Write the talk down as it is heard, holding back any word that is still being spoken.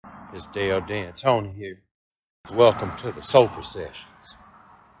It's Dale D'Antoni here. Welcome to the Sofa Sessions.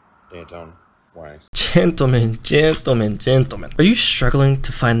 D'Antoni, Wines. Gentlemen. Are you struggling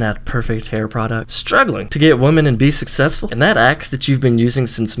to find that perfect hair product? Struggling to get women and be successful? And that axe that you've been using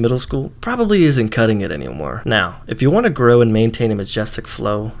since middle school probably isn't cutting it anymore. Now, if you want to grow and maintain a majestic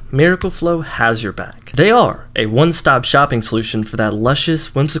flow, Miracle Flow has your back. They are a one-stop shopping solution for that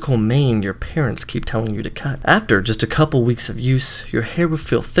luscious, whimsical mane your parents keep telling you to cut. After just a couple weeks of use, your hair will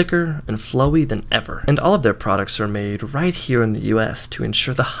feel thicker and flowy than ever. And all of their products are made right here in the US to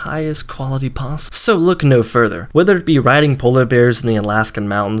ensure the highest quality possible. So look no further. Whether it be riding polar bears in the Alaskan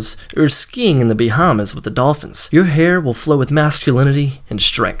mountains or skiing in the Bahamas with the dolphins, your hair will flow with masculinity and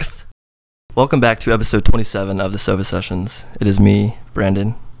strength. Welcome back to episode 27 of the Sofa Sessions. It is me,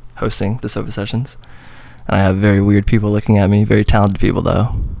 Brandon, hosting the Sofa Sessions. And I have very weird people looking at me, very talented people though,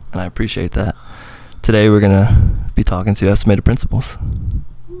 and I appreciate that. Today we're going to be talking to estimated principals.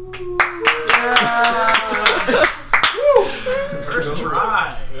 First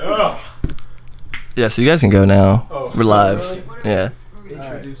try. Yeah, so you guys can go now. We're live. Really? Yeah.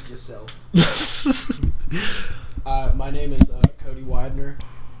 Introduce yourself. My name is Cody Widener,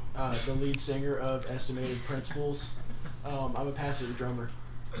 the lead singer of Estimated Principals. I'm a passive drummer.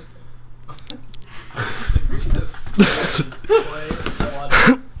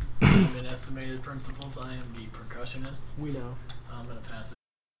 I'm in Estimated Principles. I am the percussionist. We know. I'm gonna pass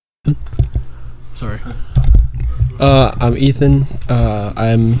it. Sorry. I'm Ethan.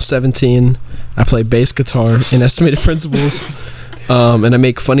 I'm 17. I play bass guitar in Estimated Principles. And I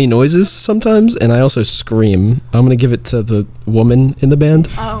make funny noises sometimes, and I also scream. I'm gonna give it to the woman in the band.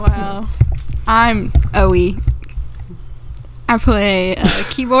 Oh, wow. I'm Oe. I play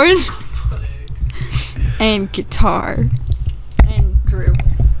keyboard and guitar. And Drew.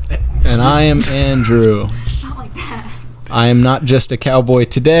 And I am Andrew. Not like that. I am not just a cowboy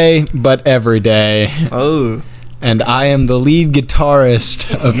today, but every day. Oh. And I am the lead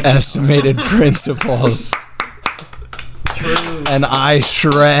guitarist of Estimated Principles. True. And I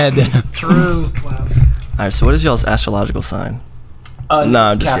shred. True. Alright, so what is y'all's astrological sign? No,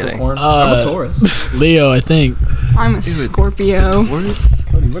 I'm just kidding. I'm a Taurus. Leo, I think. I'm a Scorpio. Taurus?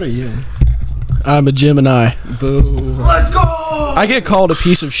 Cody, what are you? I'm a Gemini. Boo. Let's go! I get called a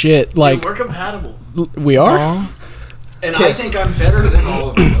piece of shit. Like, Dude, we're compatible. we are? And I think I'm better than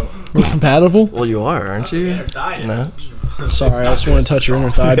all of you. We're compatible? Well, you are, aren't you? No. Sorry, I just want to touch your inner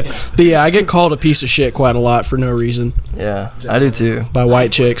thigh. But yeah, I get called a piece of shit quite a lot for no reason Yeah, I do too. by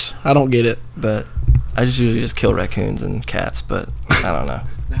white chicks. I don't get it. But I just usually just kill raccoons and cats, but I don't know.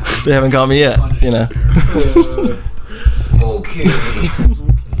 They haven't caught me yet, you know.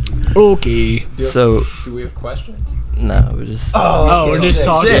 Okay. So, Do we have questions? no, we're just... Oh, we're just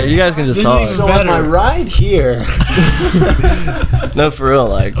talking. Yeah, you guys can just This talk. is even better. am I right here? No, for real,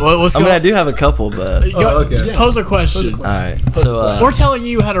 like... What's I mean, I do have a couple, but... okay. Pose a question. Alright, so, We're telling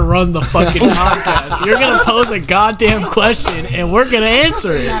you how to run the fucking podcast. You're gonna pose a goddamn question, and we're gonna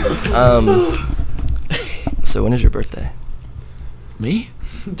answer it. so when is your birthday? Me?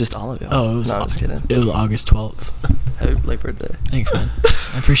 Just all of y'all. Oh, it was- no, I'm just kidding. It was August 12th. Happy late birthday. Thanks, man.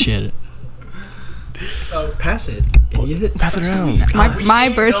 I appreciate it. Pass it. Idiot. Pass it around. My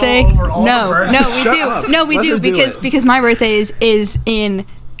birthday. No, we do because my birthday is in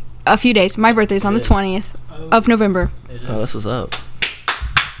a few days. My birthday is on the 20th of November. Oh, this was up.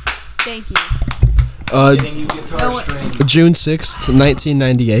 Thank you. June 6th,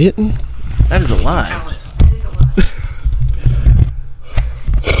 1998. That is a lie.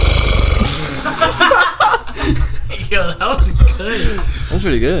 Yo, that was good. That's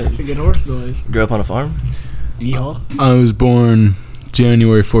pretty good. It's a good horse noise. Grew up on a farm? Yeehaw. I was born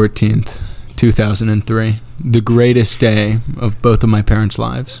January 14th, 2003. The greatest day of both of my parents'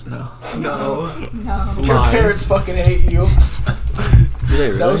 lives. No. No. Your parents fucking hate you. Do they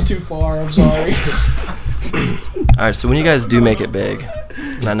really? That was too far. I'm sorry. Alright, so when you guys do make it big,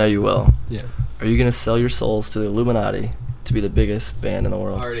 and I know you will, Yeah. are you going to sell your souls to the Illuminati to be the biggest band in the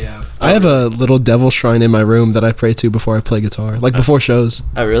world? already have. I have a little devil shrine in my room that I pray to before I play guitar. Like before shows.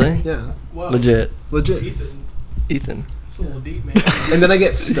 Oh, really? Yeah. Legit. Ethan. It's a little deep, man. And then I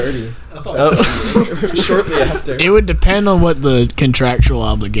get sturdy. Oh. Shortly after. It would depend on what the contractual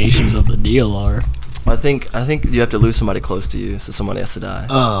obligations of the deal are. I think you have to lose somebody close to you, so somebody has to die.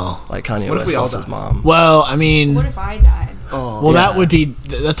 Oh. Like Kanye What if West we all lost his die? mom. Well, I mean, What if I died? Oh. well, Yeah. that would be,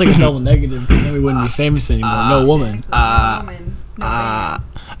 that's like a double negative, because then we wouldn't be famous anymore. No woman. Woman. No baby.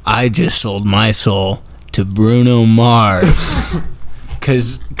 I just sold my soul to Bruno Mars.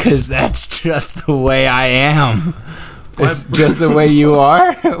 Cause that's just the way I am. It's just the way you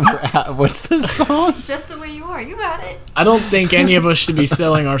are. What's the song? Just the way you are. You got it. I don't think any of us should be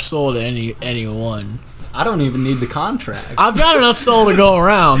selling our soul to anyone. I don't even need the contract. I've got enough soul to go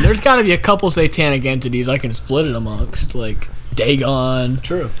around. There's got to be a couple satanic entities I can split it amongst, like Dagon.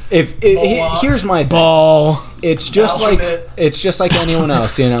 True. Here's my thing. Baal. It's just like anyone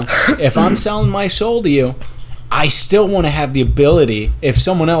else, you know. If I'm selling my soul to you, I still want to have the ability, if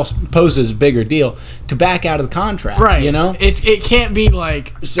someone else poses a bigger deal, to back out of the contract. Right. You know? It can't be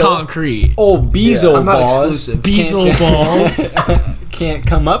like concrete. Old Bezo I'm not balls. exclusive. Beelzebub balls. Can't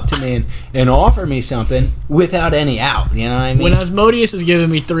come up to me and offer me something without any out. You know what I mean? When Asmodeus is giving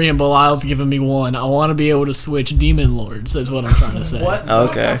me 3 and Belial's giving me 1, I want to be able to switch demon lords. That's what I'm trying to say. What?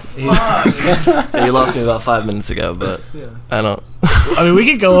 Okay. Yeah, you lost me about 5 minutes ago, but I don't. I mean, we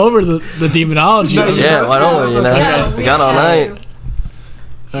could go over the demonology. Yeah, why don't we? You know, Yeah, we got all night.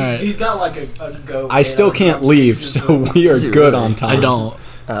 All right. He's got like a goat. I still can't leave, so we are Is it good really? on time. I don't.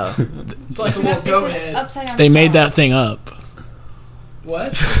 Oh, It's like a It's, little it's goat an head. upside down They made star. that thing up.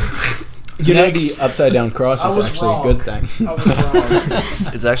 What? You know, Next. the upside down cross I is was actually wrong. a good thing. I was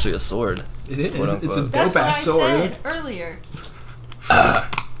wrong. it's actually a sword. It is. Quote, It's a unquote. That's dope what I ass sword. said earlier.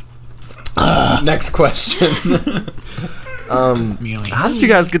 Next question. Mealy. How did you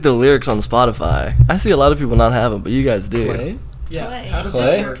guys get the lyrics on Spotify? I see a lot of people not have them, but you guys do. Clay? Yeah. Clay. How does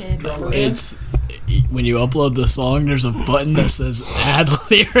Clay? that work? Kid. It's when you upload the song, there's a button that says add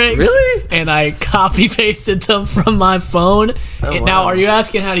lyrics. Really? And I copy pasted them from my phone. Oh, And now, wow. are you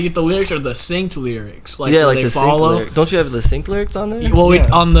asking how to get the lyrics or the synced lyrics? Yeah, where like they the sync follow? lyrics. Don't you have the sync lyrics on there? Well, Yeah.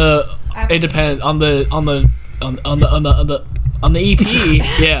 on the Apple. it depends on the EP.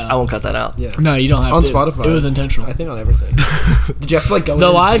 Yeah. I won't cut that out. Yeah. No, you don't have On to. Spotify. It was intentional. I think on everything. Did you have to like go The in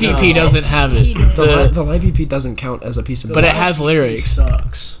and live sync EP it? doesn't have He it. did. The live EP doesn't count as a piece of But it music. has lyrics.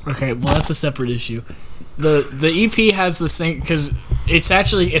 Sucks. Okay, well that's a separate issue. The EP has the same because it's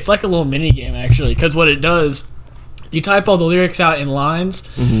like a little mini game actually because what it does, you type all the lyrics out in lines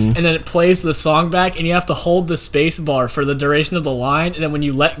and then it plays the song back and you have to hold the space bar for the duration of the line and then when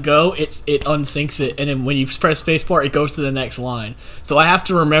you let go it unsyncs it and then when you press space bar it goes to the next line. So I have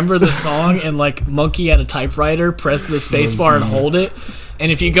to remember the song and like monkey at a typewriter, press the space bar and hold it.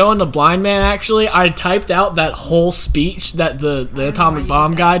 And if you go into Blind Man, actually, I typed out that whole speech that the Atomic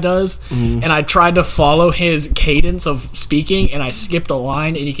Bomb guy does, and I tried to follow his cadence of speaking, and I skipped a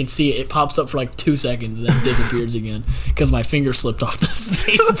line, and you can see it pops up for like 2 seconds, and then it disappears again, because my finger slipped off the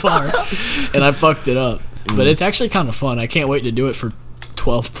space bar, and I fucked it up. But it's actually kind of fun. I can't wait to do it for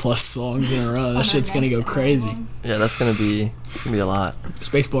 12 plus songs in a row. That shit's gonna go crazy. Yeah, it's gonna be a lot.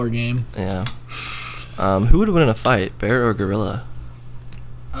 Spacebar game. Yeah. Who would win in a fight, bear or gorilla?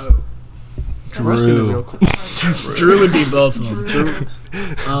 Oh. Let's get it real quick. Drew would be both of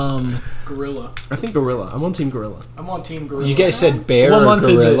them. Gorilla. I think gorilla. I'm on team gorilla. I'm on Team Gorilla. You guys said bear What or month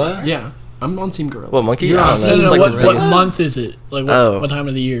is it? gorilla? Yeah, I'm on team gorilla. What, monkey? You're I on- don't know. No, It's no, like what race. month is it? Like what time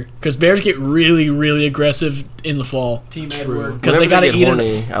of the year? Because bears get really, really aggressive in the fall. Team Edward. Because they Whenever gotta get eat horny,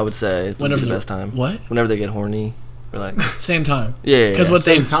 it I would say would be whenever the they're- best time. What? Whenever they get horny, or like Same time. yeah. Because what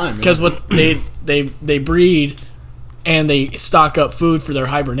Same time, yeah. Because what they breed and they stock up food for their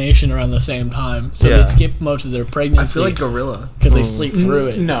hibernation around the same time, so Yeah. they skip most of their I pregnancy feel like gorilla. because they sleep through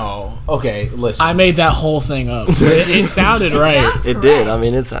it. No. Okay, listen. I made that whole thing up. It sounded right. Sounds it correct. did. I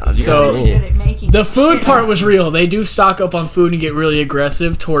mean, it sounds. So- Really good at making The food shit part up. was real. They do stock up on food and get really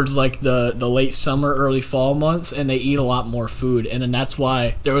aggressive towards like the late summer, early fall months, and they eat a lot more food. And then that's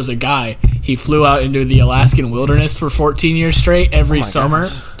why there was a guy. He flew out into the Alaskan wilderness for 14 years straight every summer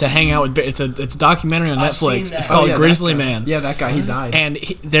to hang out with. It's a documentary on I've seen Netflix. that. It's called yeah, that Grizzly guy. Man. Yeah, that guy. He died. And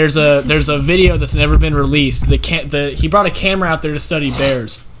there's a video that's never been released. He brought a camera out there to study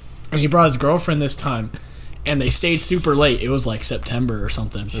bears, and he brought his girlfriend this time, and they stayed super late. It was like September or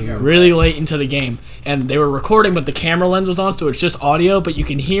something, really late into the game, and they were recording, but the camera lens was on, so it's just audio. But you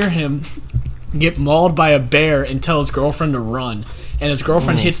can hear him get mauled by a bear and tell his girlfriend to run. And his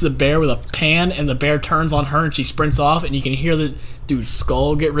girlfriend hits the bear with a pan, and the bear turns on her, and she sprints off, and you can hear the dude's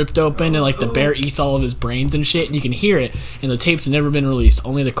skull get ripped open, and like the bear eats all of his brains and shit, and you can hear it. And the tapes have never been released.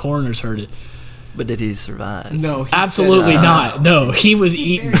 Only the coroners heard it. But did he survive? no, he's Absolutely dead. not. No, he was He's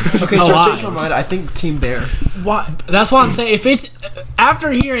eaten very good. Okay, so I changed my alive. mind. I think team bear. What? That's what I'm saying. If it's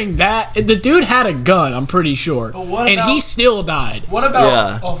after hearing that, the dude had a gun. I'm pretty sure, But what and he about- still died. What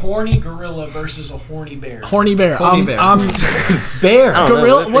about Yeah. a horny gorilla versus a horny bear? Horny bear. Horny bear. I'm bear. I don't know,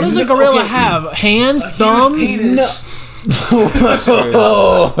 gorilla. but What does a He's- gorilla okay. have? Hands, thumbs.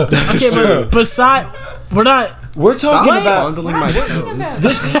 Oh, Okay, but beside, we're not. we're Stop talking about fondling my toes.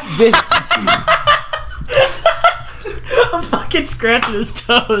 this. Fucking scratching his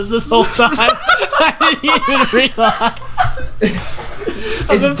toes this whole time. I didn't even realize.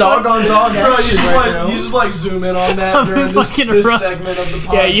 It's dog on dog action right now. You just like zoom in on that during this segment of the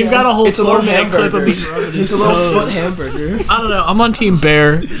podcast. Yeah, you've got a whole It's a little 4-minute clip of me hamburger. rubbing It's his a little toes. foot hamburger. I don't know. I'm on Team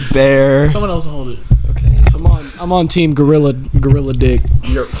Bear. Bear. Someone else hold it. Okay. So I'm on Team Gorilla Dick.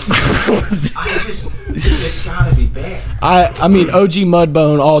 It's gotta be bad. I mean OG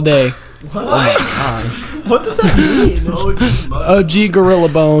Mudbone all day. What does that mean? OG Gorilla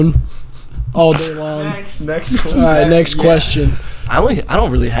Bone all day long. Next. All right, next question. I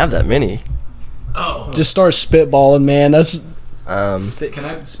don't really have that many. Just start spitballing, man. That's Can I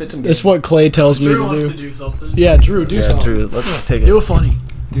spit some? that's what Clay tells me Drew to wants do. to do something. Yeah, Drew, do Yeah, something. Drew, let's take Do it. it funny.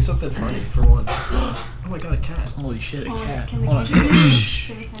 Do something funny for one. Oh my god, a cat. Holy shit, a cat. Can the Hold on. cat can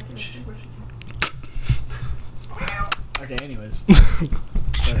the cat Okay, anyways.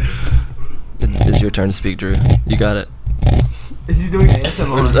 It's your turn to speak, Drew. You got it. Is he doing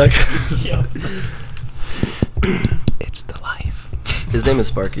ASMR? It's the life. His name is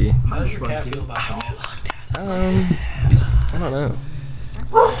Sparky. How does your cat feel about that? I don't know.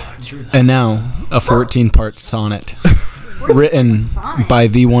 And now, a 14-part sonnet written Sonnet? by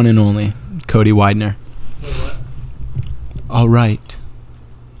the one and only Cody Widener. All right.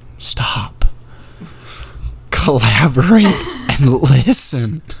 Stop. Collaborate and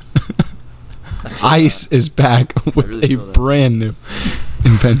listen. Ice is back with really a feel that. brand new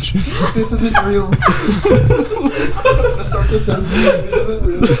invention. This isn't real. Let's start this episode. This isn't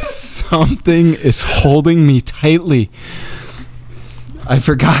real. Something is holding me tightly. I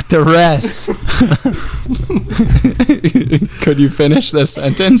forgot the rest. Could you finish the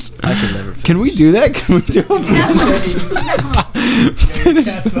sentence? I could never. Can we do that? Can we do it? The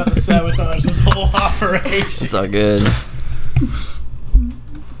cat's about to sabotage this whole operation. It's all good.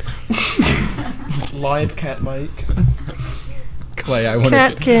 Live cat mic. Clay, I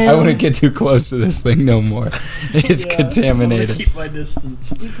wouldn't get too close to this thing no more. It's I'm gonna contaminated. keep my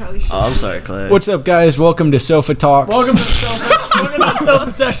distance. You probably should. Oh, I'm sorry, Clay. What's up, guys? Welcome to Sofa Talks. Welcome to the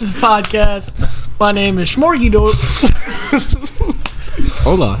Sofa Sessions podcast. My name is Schmorgy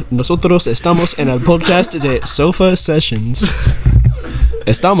Hola, nosotros estamos en el podcast de Sofa Sessions.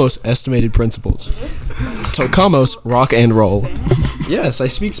 Estamos estimated principles. Tocamos rock and roll. Yes, I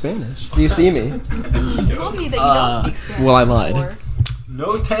speak Spanish. Do you see me? You told me that you don't speak Spanish. well, I lied. before.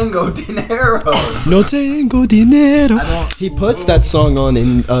 No tango dinero. No tengo dinero. He puts that song on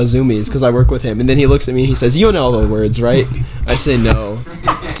in Zoomies because I work with him, and then he looks at me and he says, "You know all the words, right?" I say no.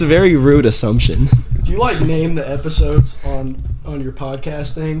 It's a very rude assumption. Do you like name the episodes on your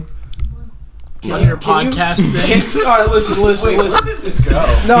podcast thing? On your podcast thing. All right, listen. Where does this go?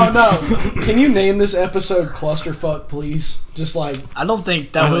 No. Can you name this episode Clusterfuck, please? Just like, I don't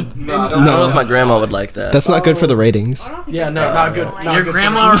think that would. No, I I don't know if my grandma would like that. That's not good for the ratings. I don't think Yeah, your no, parents not good. will like Not Your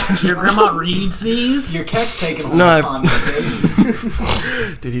good grandma reads these. Your cat's taking all No, the I-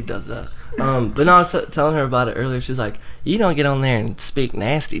 conversation. Dude, he does that. But no, I was telling her about it earlier. She's like, "You don't get on there and speak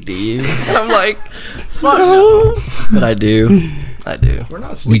nasty, do you?" And I'm like, "Fuck no." But I do. We're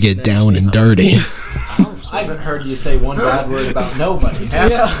not We get down and dirty. I haven't heard you say one bad word about nobody.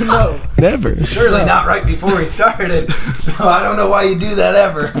 Yeah, no. Never. Surely not right before we started. So I don't know why you do that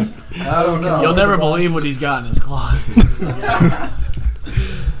ever. I don't know. You'll never believe what he's got in his closet.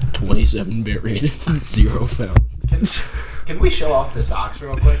 27-bit rated, 0 found. Can we show off the socks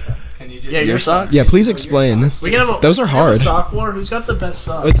real quick? Can you just? Yeah, Your socks? Yeah, please explain. We can have a, Those are we can have a hard. sock war. Who's got the best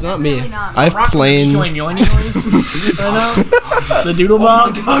socks? It's not me. Really not. I have Rocking plain. the yoing noise right now. The doodle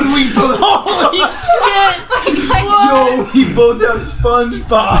bob. we both. Holy shit! Yo, we both have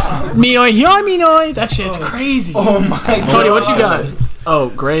SpongeBob. Me noi. That shit's crazy. Oh my god. Cody, what you got? Oh,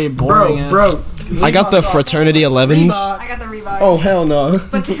 gray, boring. ass. Bro. I got the fraternity 11s. I got the Reeboks. Oh hell no!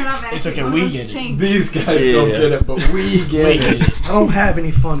 But they're not matching. It's okay, One we of them's get it. pink. These guys don't get it, but we get it. I don't have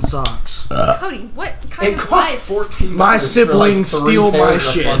any fun socks. Cody, what kind It of costs life? $14. My for, siblings like, 3 steal my pairs of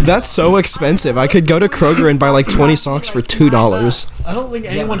shit. fun- That's so expensive. I could go to Kroger and buy like 20 socks for $2. I don't think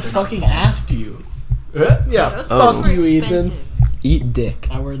anyone fucking asked you. Yeah. Those Fuck socks are you, Ethan. expensive. Eat dick.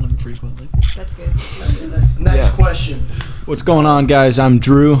 I wear them frequently. That's good. Next question. What's going on, guys? I'm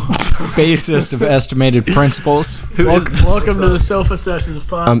Drew, bassist of Estimated Principles. Welcome to the Sofa Sessions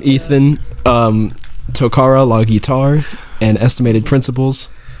podcast. I'm Ethan. Tokara La Guitar and Estimated Principles.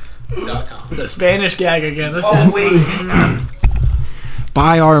 The Spanish gag again. This Oh, is wait.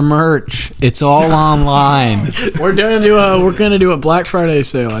 Buy our merch. It's all online. we're gonna do a Black Friday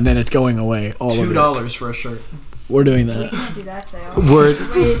sale, and then it's going away. All of it. $2 for a shirt. We're doing We that. can't do that sale. We're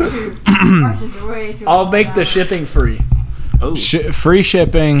Way too. Prices are way too. I'll low make now. the shipping free. free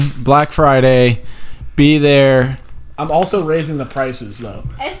shipping, Black Friday. Be there. I'm also raising the prices though.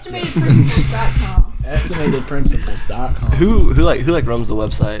 Estimatedprinciples.com. EstimatedPrinciples.com. Who runs the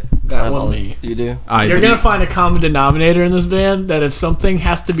website? That one me. You do? You're gonna find a common denominator in this band that if something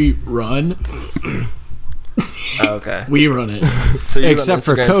has to be run, okay, we run it. So except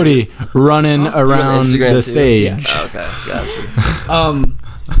for Cody running around the stage. Yeah. Okay, gotcha.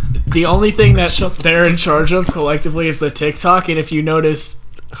 The only thing that they're in charge of collectively is the TikTok, and if you notice,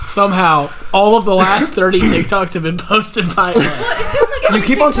 somehow all of the last 30 TikToks have been posted by us. You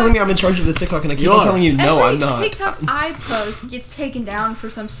keep on telling me I'm in charge of the TikTok, and I keep on telling you no, I'm not. TikTok I post gets taken down for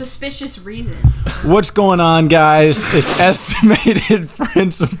some suspicious reason. What's going on, guys? It's Estimated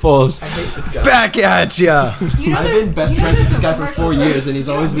Principles. Back at ya. I've been best friends with this guy for 4 years, and he's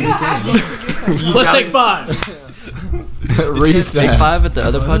always been the same. Let's take 5. Recess. Take 5 at the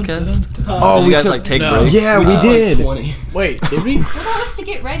other podcast? Oh, did you guys like take breaks? Yeah, we did. Wait, did we? Well, that was to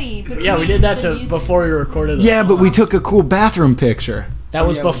get ready. Yeah, we did that before we recorded. Yeah, but we took a cool bathroom picture. That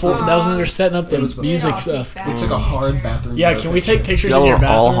was before. That was when they were setting up the music stuff. We took a hard bathroom. Yeah, can we take pictures Y'all in your were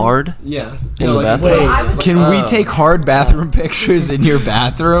bathroom? all hard? Yeah. In the bathroom? Wait, Can we take hard bathroom pictures in your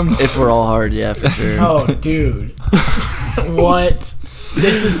bathroom? If we're all hard, yeah, for sure. oh, dude. What?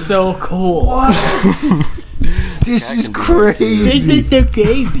 This is so cool. This is crazy. This is so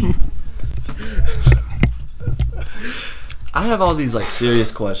crazy. I have all these like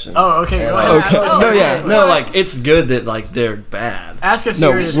serious questions. Oh, okay. Go ahead. Okay. Ask us- No, yeah. No, like it's good that like they're bad. Ask us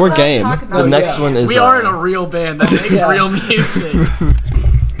No, serious. we're game. The next one is We are in a real band that makes real music.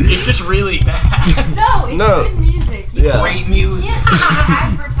 It's just really bad. No, it's good music. Yeah. Great music. You can't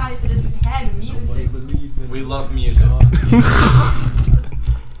advertise that it's bad music. We love music.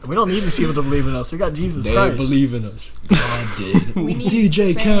 We don't need these people to believe in us. We got Jesus Christ. believe in us. God did. We need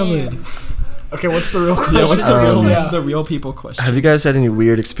DJ Khaled. Okay, what's the real question? Yeah, what's the the real people question? Have you guys had any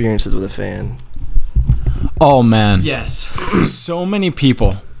weird experiences with a fan? Oh man. Yes. So many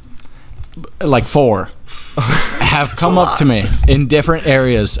people, like 4, have come up to me in different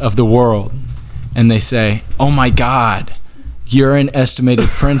areas of the world, and they say, "Oh my God, you're in Estimated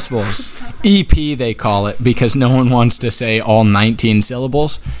Principles." EP they call it because no one wants to say all 19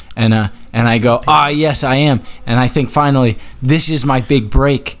 syllables, and I go, yes I am, and I think finally this is my big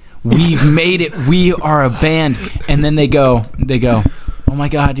break. We've made it. We are a band. And then they go, "Oh my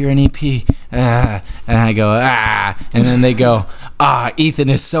God, you're an EP." And I go, and then they go, Ethan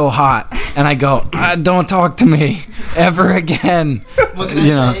is so hot. And I go, don't talk to me ever again. What did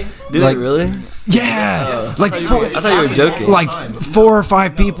you know? Did Like- they really? Yeah, like four, I thought you were joking. like 4 or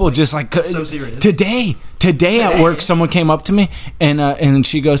 5 people just like today at work someone came up to me and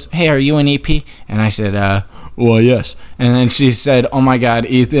she goes, "Hey, are you an EP?" And I said, "Well, yes." And then she said, "Oh my God,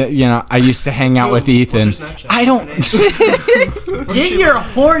 Ethan, I used to hang out with Ethan." I don't. Get your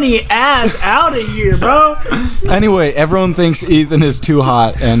horny ass out of here, bro. Anyway, everyone thinks Ethan is too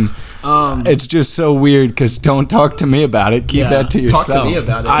hot, and it's just so weird because don't talk to me about it. Keep that to yourself. Talk to me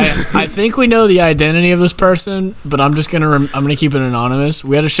about it. I think we know the identity of this person, but I'm just gonna I'm gonna keep it anonymous.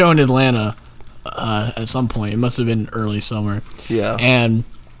 We had a show in Atlanta at some point. It must have been early summer. Yeah. And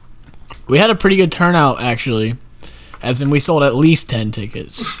we had a pretty good turnout actually, as in we sold at least 10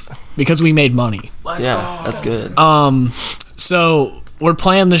 tickets because we made money. Yeah, that's good. So we're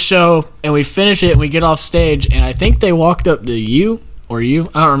playing the show and we finish it and we get off stage and I think they walked up to you. I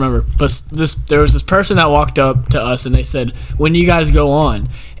don't remember, but there was this person that walked up to us and they said, "When you guys go on?"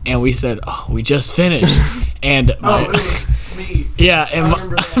 And we said, "Oh, we just finished." And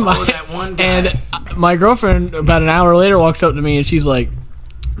my girlfriend about an hour later walks up to me and she's like,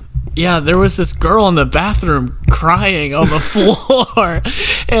 "Yeah, there was this girl in the bathroom crying on the floor."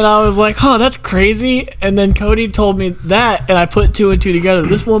 And I was like, "Oh, that's crazy." And then Cody told me that, and I put 2 and 2 together.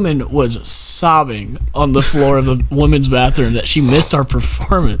 This woman was sobbing on the floor of the women's bathroom that she missed our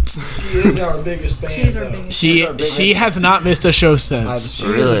performance. She is our biggest fan. She's our biggest. She has not missed a show since.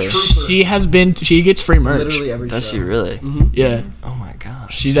 Really? She has been. She gets free merch. Literally every Does show. she really? Yeah. Oh my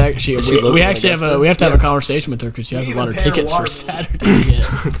gosh. She's actually. We actually have we have to have a conversation with her because she has a lot of tickets for Saturday. Yeah.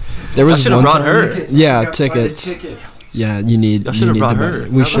 There was should've one brought time. her. Yeah, tickets. Yeah, you need. I should have brought her.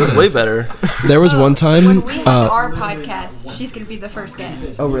 We should. Way better. There was one time. When we have our podcast, she's gonna be the first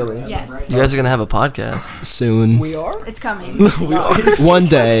guest. Oh really? Yes, You guys are gonna have a podcast. Soon. it's coming. One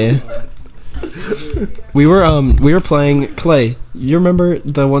day. We were playing Clay. You remember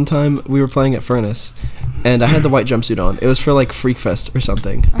the one time we were playing at Furnace, and I had the white jumpsuit on. It was for like Freak Fest or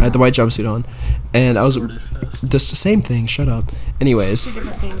something. I had the white jumpsuit on, and I was just same thing. Shut up. Anyways, 2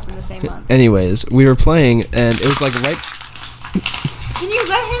 different things in the same month. we were playing, and it was like right. Can you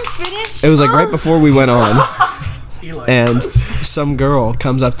let him finish? It was like right before we went on. and some girl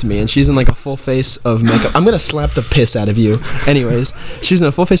comes up to me, and she's in like a full face of makeup. I'm gonna slap the piss out of you. Anyways, she's in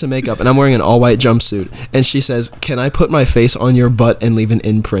a full face of makeup, and I'm wearing an all-white jumpsuit, and she says, "Can I put my face on your butt and leave an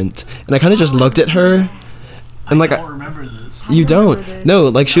imprint?" And I kind of just looked at her, and like, I don't remember this. You don't? No,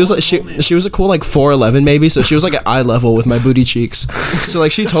 like she was like she was a cool like 4'11" maybe, so she was like at eye level with my booty cheeks. So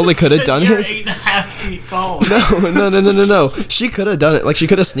like she totally could have done You're it. 8.5 feet tall. No. She could have done it. Like she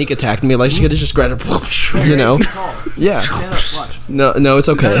could have sneak attacked me. Like she could have just grabbed her, you know. Yeah. Stand up, watch. No, it's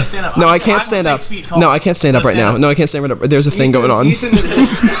okay. No, stand up. No, I can't stand I'm up. 6 feet tall. No, I can't stand up right now. No, I can't stand right up. There's a thing going on. Ethan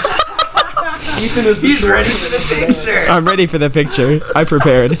is He's ready for the picture. I'm ready for the picture. I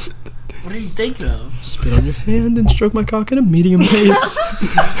prepared. What are you thinking of? Spit on your hand and stroke my cock at a medium pace.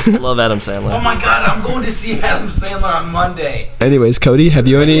 Love Adam Sandler. Oh my god, I'm going to see Adam Sandler on Monday. Anyways, Cody, have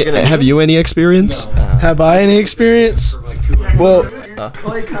you any experience? Have I any experience? Well,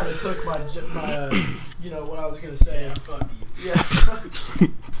 Clay kind of took my what I was gonna say. Fuck you. Yeah.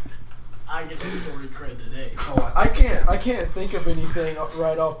 I get the story cred today. I can't think of anything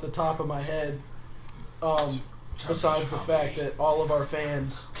right off the top of my head. Besides the fact that all of our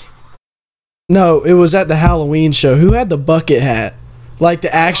fans. No, it was at the Halloween show. Who had the bucket hat? Like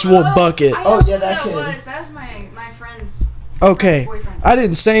the actual bucket. I know who that kid. That was my friend's. Okay, boyfriend. I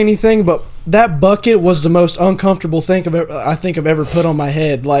didn't say anything, but that bucket was the most uncomfortable thing I think I've ever put on my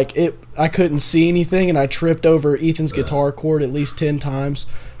head. Like I couldn't see anything, and I tripped over Ethan's guitar cord at least 10 times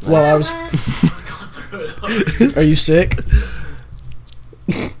while I was. Are you sick?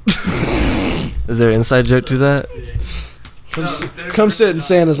 Is there an inside joke to that? Come sit in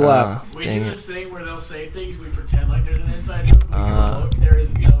Santa's lap. We Dang do it. this thing where they'll say things, we pretend like there's an inside joke, we look, there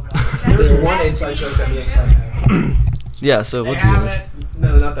is no context. There's one inside joke that me and Clay have. Yeah, so They what have do it.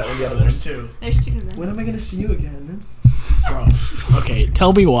 No, not that one. The other one. There's two. There's two of them. When am I gonna see you again? Bro. Okay,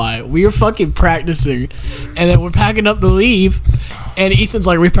 tell me why. We were fucking practicing, and then we're packing up to leave, and Ethan's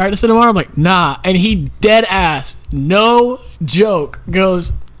like, "We practicing tomorrow?" I'm like, "Nah," and he dead ass, no joke,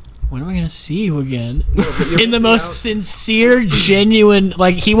 goes, "When am I gonna see you again?" In the most sincere, genuine,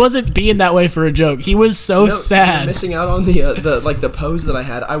 like he wasn't being that way for a joke. He was so You're sad. missing out on the pose that I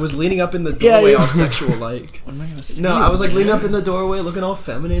had. I was leaning up in the Yeah, doorway you- all sexual like. When am I gonna see No, you I was like again? leaning up in the doorway looking all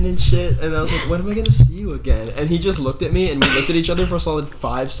feminine and shit, and I was like, when am I gonna see you again? And he just looked at me, and we looked at each other for a solid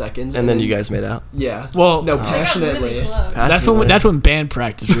 5 seconds. and then you guys made out. Yeah. Well, No, They got really passionately. close. that's when band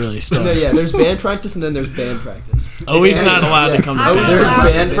practice really starts. No, yeah, there's band practice, and then there's band practice. Oh, he's not allowed to come to I'm band not There's allowed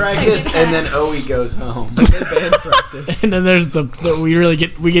practice. to band say practice, that. and then Owie goes home. And then band practice. And then there's the we really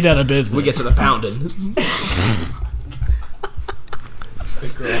get out of business. We get to the pounding. The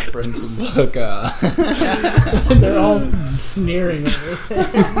girlfriends look. They're all sneering.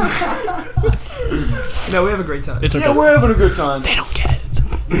 No, we have a great time. It's okay. Yeah, we're having a good time. They don't get it.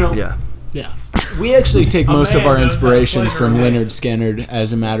 Yeah. Yeah. We actually take most of man our knows how to inspiration pleasure from a man. Leonard Skinner,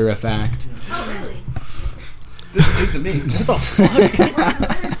 as a matter of fact. Oh, really? This is news to me.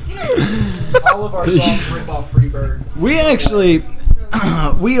 All of our songs rip off Freebird. We actually,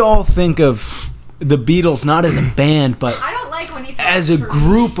 we all think of the Beatles not as a band, but I don't like when he as a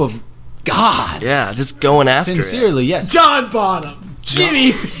group of gods. Yeah, just going after it. Sincerely, yes. John Bonham,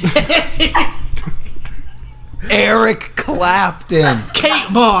 Jimmy, Eric Clapton.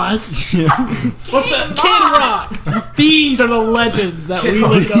 Kate Moss. What's that? Kid Rock. These are the legends that we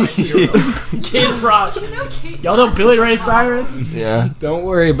look up to. Kid Rock. Y'all know Billy Ray Cyrus? Yeah. Don't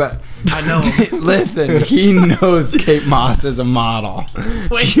worry about. I know him. Listen, he knows Kate Moss as a model.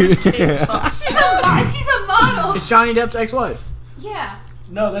 Wait, who's Kate Moss? She's a model. It's Johnny Depp's ex-wife. Yeah.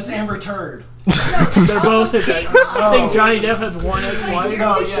 No, that's Amber Turd. They're both his Kate ex. Moss. I think Johnny Depp has one ex-wife.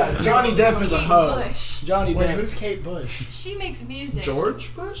 No, yeah, Johnny Depp is a Kate hoe. Bush. Johnny Wait, Depp. who's Kate Bush? She makes music.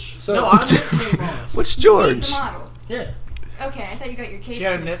 George Bush? So No, I'm Kate Moss. What's Being George? the model. Yeah. Okay, I thought you got your Kate. She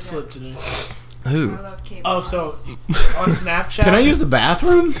had a nip mixed slip up. today. Who? I love Kate Oh, Moss. so on Snapchat. Can I use the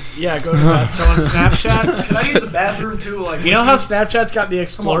bathroom? Yeah, go to that. So on Snapchat. can I use the bathroom too? Like, You know how Snapchat's got the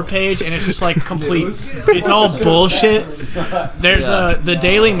explore page and it's just like complete. It's all bullshit. There's the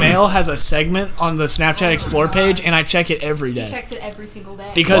Daily Mail has a segment on the Snapchat explore page and I check it every He day checks it every single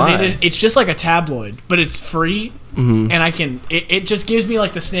day. because Why? it's just like a tabloid, but it's free. And I can it just gives me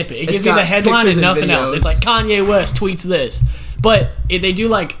like the snippet. It gives me got the headline pictures and and nothing else. videos. It's like Kanye West tweets this. But they do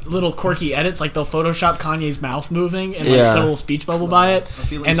like little quirky edits, like they'll Photoshop Kanye's mouth moving and like Yeah. put a little speech bubble by it, I'm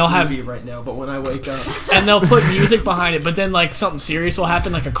feeling and they'll have sleepy right now, but when I wake up, and they'll put music behind it, but then like something serious will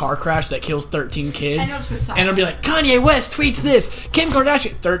happen, like a car crash that kills 13 kids, And it'll just go silent. and it'll be like Kanye West tweets this, Kim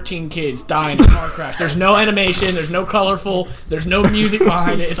Kardashian, 13 kids die in a car crash. There's no animation, there's no colorful, there's no music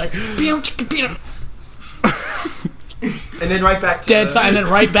behind it. It's like And then right back to dead silent, and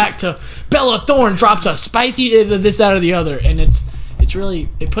then right back to Bella Thorne drops a spicy this, that, or the other, and it's really,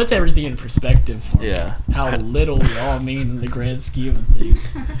 it puts everything in perspective for me, how little we all mean in the grand scheme of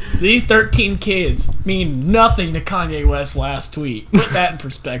things. These 13 kids mean nothing to Kanye West's last tweet. Put that in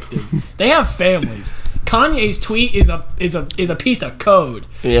perspective. They have families. Kanye's tweet is a piece of code.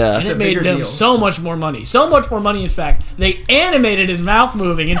 Yeah, and it made them so much more money. So much more money, in fact. They animated his mouth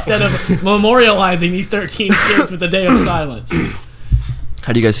moving instead of memorializing these 13 kids with a day of silence.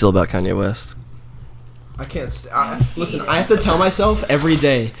 How do you guys feel about Kanye West? I can't. Listen, I have to tell myself every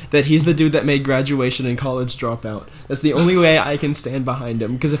day that he's the dude that made Graduation and College Dropout. That's the only way I can stand behind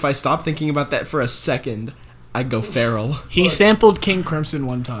him. Because if I stop thinking about that for a second, I'd go feral. He sampled King Crimson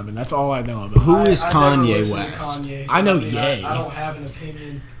one time, and that's all I know about. Who is Kanye West? Kanye, so I know Ye. Ye. I don't have an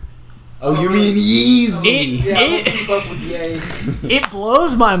opinion. Oh, you mean Yeezy? Yeah, I don't keep up with Ye. It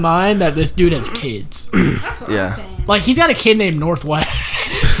blows my mind that this dude has kids. That's what Yeah. I'm saying. Like, he's got a kid named Northwest.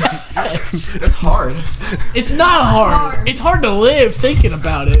 That's hard. It's not hard. It's hard to live thinking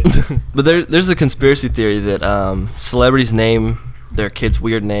about it. But there's a conspiracy theory that celebrities name their kids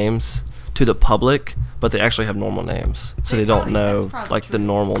weird names to the public, but they actually have normal names, so they don't know like the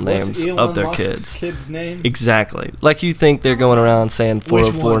normal names of their kids. Kid's name? Exactly. Like you think they're going around saying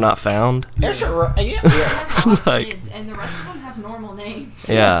 404 not found. There's a lot of Like- kids, and the rest of them have normal names.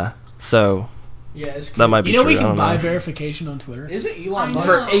 Yeah. So Yeah, it's that might be You know true. we I can don't buy know. verification on Twitter? Is it I Elon know. Musk?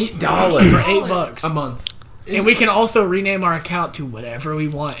 For $8. For $8. A month. And we can also rename our account to whatever we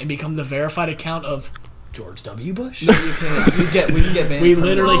want and become the verified account of George W. Bush. No, you can't. We can get banned. We permanently.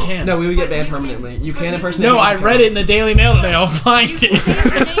 literally Well, can. No, we would get But banned you can- permanently. You but can't you impersonate. No, these I read it in the accounts. Daily Mail today. I'll find You can it. change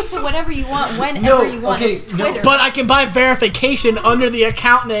your name to whatever you want whenever No, you want. okay, It's no, Twitter. But I can buy verification under the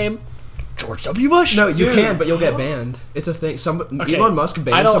account name George W. Bush. No, you can, but you'll get banned. It's a thing. Okay, Elon Musk I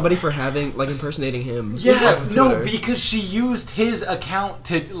banned don't- somebody for having impersonating him. Yeah, on no, Twitter. because she used his account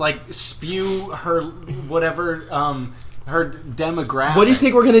to spew her whatever her demographic. What do you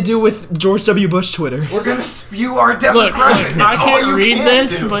think we're gonna do with George W. Bush Twitter? We're gonna spew our demographic. Look, I That's all can't you read can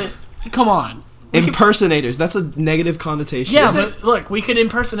this, do. but come on. Impersonators. That's a negative connotation. Yeah, Is it? but look, we could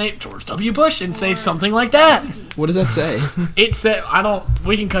impersonate George W. Bush and say something like that. What does that say? It said,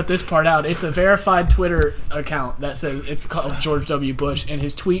 we can cut this part out. It's a verified Twitter account that says it's called George W. Bush, and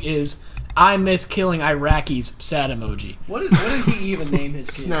his tweet is, "I miss killing Iraqis," sad emoji. What did he even name his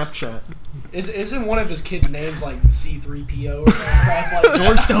kids? Snapchat. Isn't one of his kids' names like C3PO or crap like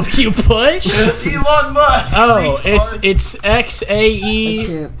George W. Bush? Elon Musk? Oh, it's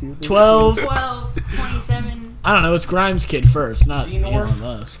XAE 12. 12, 27. I don't know, it's Grimes' kid first, not Xenorph? Elon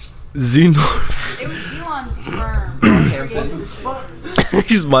Musk's. Xenorph. It was Elon's sperm.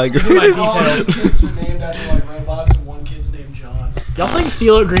 He's migrating. My All details. his kids are named after like robots, and one kid's named John. Y'all think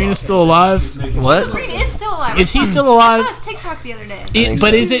CeeLo Green is still alive? What? Green is still alive. Is he still I alive? saw his TikTok the other day. think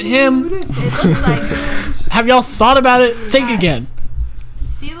But so. is it him? It looks like Have y'all thought about it? Think again.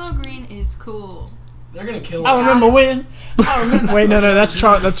 CeeLo Green is cool. They're gonna kill I him. remember when. Wait, no, that's that's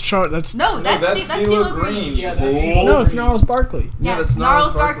No, that's CeeLo Green. Yeah, that's No, it's Gnarls Barkley. Yeah, that's Gnarls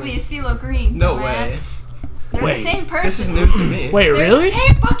Gnarls Barkley is CeeLo Green. No dumbass. They're Wait, the same person. This is news to me. Wait, They're really? the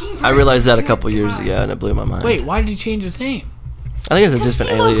same fucking person. I realized that a Good couple years God. ago, and it blew my mind. Wait, why did he change his name? I think it's a Because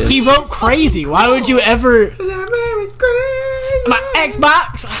different CeeLo alias. He Green wrote is crazy. fucking Why would you cool. ever? My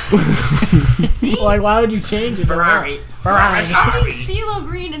Xbox. See? Like, why would you change it? Ferrari. Fucking CeeLo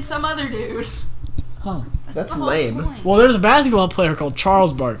Green and some other dude. Huh. That's the whole lame. point. Well, there's a basketball player called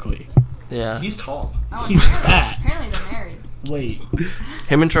Charles Barkley. Yeah. He's tall. Oh, He's apparently- fat. Apparently they're married. Wait.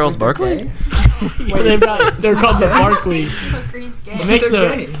 Him and Charles Barkley? They're called the Barkleys. CeeLo Green's gay. It makes They're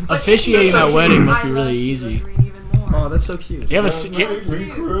the gay. But officiating even that so, wedding must I be love really CeeLo easy. Green even more. Oh, that's so cute. Do you have do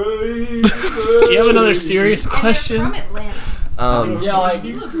you have another serious And they're question? from Atlanta. Yeah, like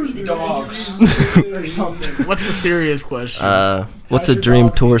CeeLo Green is dogs or something. What's the serious question? What's a dream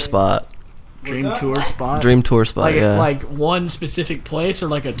tour spot? Dream tour spot? Dream tour spot, Like yeah. like one specific place or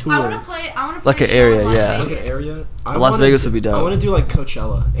like a tour? I want to play. Like an here area, in Las yeah. Like Vegas. an area. Las Vegas would be dope. I want to do like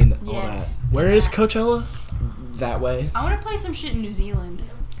Coachella and all Yes. Where is Coachella? that way. I want to play some shit in New Zealand.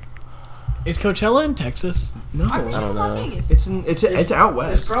 Is Coachella in Texas? No, I'm pretty sure it's in Las know. Vegas. it's out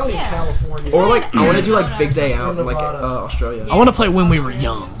west. It's probably Yeah. in California. Or like I want to do like Arizona big or day something. out in like Nevada. Australia. Yeah. I want to play when we were Australia.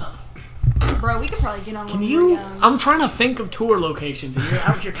 young. Bro, we could probably get on Can when we were you? young. I'm trying to think of tour locations and you're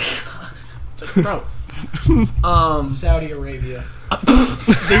out here. It's like, bro. Saudi Arabia.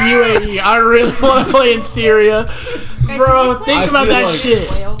 The UAE. I really want to play in Syria. Guys, Bro, can we play think I about feel that like-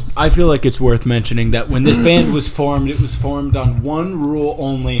 shit. Wales? I feel like it's worth mentioning that when this band was formed, it was formed on one rule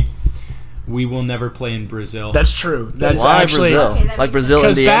only. we will never play in Brazil. That's true. That's Why actually Brazil? Okay, that Like makes Brazil,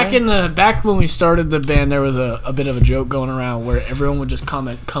 because Indiana? back when we started the band, there was a bit of a joke going around where everyone would just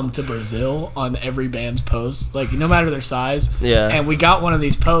comment "come to Brazil" on every band's post, like no matter their size. Yeah. And we got one of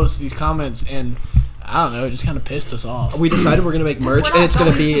these posts, these comments, and I don't know, it just kind of pissed us off. We decided we're gonna make merch, we're and not it's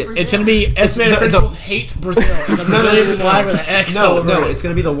gonna going be to Brazil. It's gonna be Estimated Principles hates Brazil, and the Brazilian flag with an X over it. It's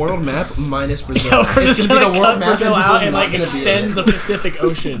gonna be the world map minus Brazil. Yeah, we're just gonna gonna be the world cut map, Brazil and out Brazil's and not like gonna be extend it. the Pacific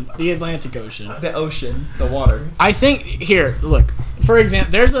Ocean, the Atlantic Ocean. The ocean, the water. I think here, look. For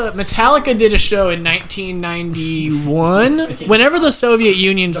example, there's a Metallica did a show in 1991. Whenever the Soviet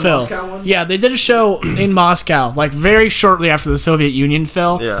Union fell, Moscow one? yeah, they did a show in Moscow, like very shortly after the Soviet Union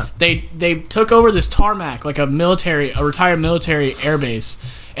fell. Yeah. They took over this tarmac, like a retired military airbase,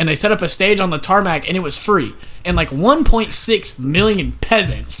 and they set up a stage on the tarmac, and it was free. And like 1.6 million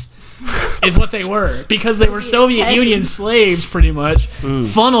peasants is what they were, because they were Soviet Union slaves, pretty much,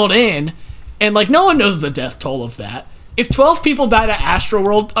 funneled in, and like no one knows the death toll of that. If 12 people died at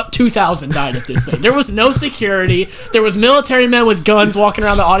Astroworld, 2,000 died at this thing. There was no security. There was military men with guns walking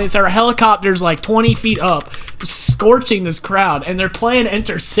around the audience. There were helicopters like 20 feet up, scorching this crowd, and they're playing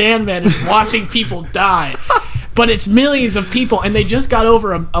Enter Sandman and watching people die. But it's millions of people, and they just got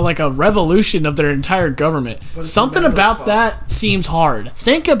over a revolution of their entire government. Something about that seems hard.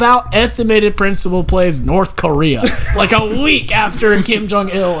 Think about Estimated Principle plays North Korea like a week after Kim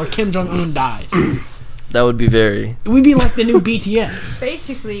Jong-il or Kim Jong-un dies. That would be very. We'd be like the new BTS.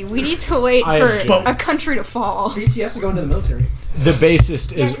 Basically, we need to wait I for don't- a country to fall. BTS is going to the military. The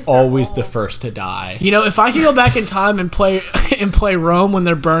bassist is 'cause they're always the old. first to die. You know, if I could go back in time and play Rome when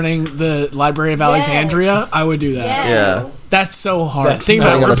they're burning the Library of Alexandria, Yes. I would do that. Yes. That's so hard. That's Think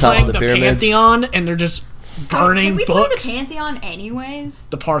about it. burning on We're the top of playing the the pyramids. Pantheon, and they're just burning Can we books. play the Pantheon anyways?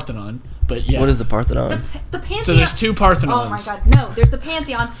 The Parthenon, but yeah. What is the Parthenon? The Pantheon. So there's two Parthenons. Oh my god, no! There's the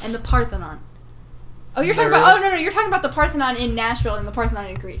Pantheon and the Parthenon. Oh, you're talking about? Oh no, you're talking about the Parthenon in Nashville and the Parthenon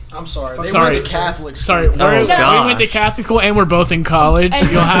in Greece. I'm sorry. They Sorry. went to Catholic. Sorry, we gosh. went to Catholic school and we're both in college.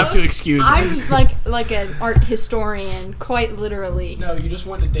 And You'll we're have both- to excuse us. I'm like an art historian, quite literally. No, you just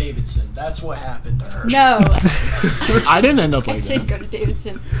went to Davidson. That's what happened to her. No, I didn't end up I like did that. go to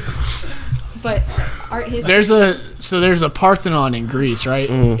Davidson, but art history. There's a Parthenon in Greece, right?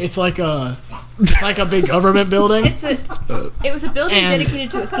 It's like a big government building. It was a building And-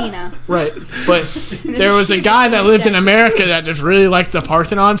 dedicated to Athena. Right, but there was a guy that lived in America that just really liked the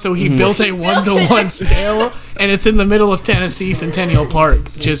Parthenon, so he built a 1-to-1 scale, and it's in the middle of Tennessee Centennial Park.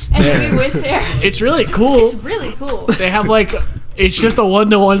 Just And there. we went there. It's really cool. It's really cool. They have it's just a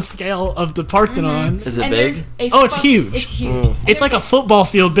 1-to-1 scale of the Parthenon. Is it And big? there's a Oh, it's huge. It's huge. It's like a football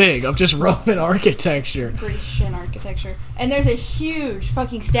field big of just Roman architecture. Grecian architecture, and there's a huge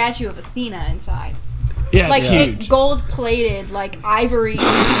fucking statue of Athena inside. Yeah, Like it's huge. gold plated, like ivory,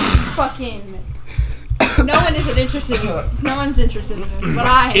 fucking. No one's interested in this, but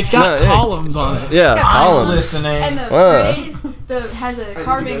I. It's am. got No, yeah. columns on it. Yeah, got columns. Listening. And the Wow. phrase has a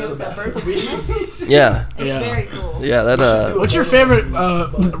carving of the birth of Venus. Yeah. It's Yeah. very cool. Yeah, that What's your favorite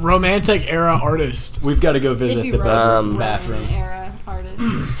romantic era artist? We've got to go It'd visit be the Roman bathroom. era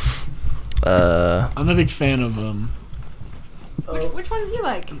artist. I'm a big fan of Which ones do you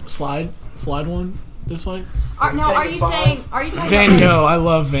like? slide one this way. Are you talking Van about? Gogh. I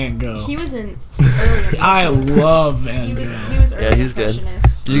love Van Gogh. He was in early. I love Van He was Gogh. early Yeah, he's good.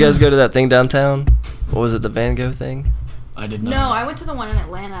 impressionist. Did you guys go to that thing downtown? What was it, the Van Gogh thing? I did not. No, I went to the one in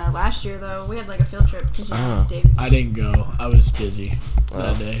Atlanta last year though. We had like a field trip to Oh. Davidson. I didn't go. I was busy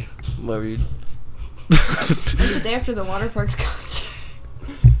that Oh. day. What were you? It was the day after the water parks concert.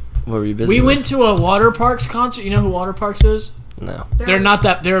 What were you busy? We with? went to a Water Parks concert. You know who Water Parks is? No. They're not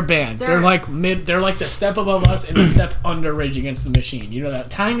that. They're a band. They're- They're like They're like the step above us and the step under Rage Against the Machine. You know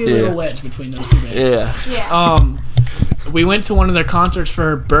that tiny little Yeah. wedge between those two bands. Yeah. Yeah. We went to one of their concerts for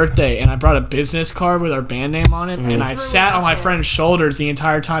her birthday, and I brought a business card with our band name on it, and I sat on my friend's shoulders the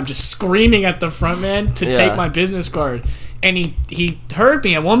entire time, just screaming at the front man to Yeah. take my business card. And he heard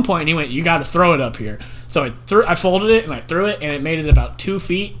me at one point, and he went, "You got to throw it up here." So I folded it and I threw it, and it made it about 2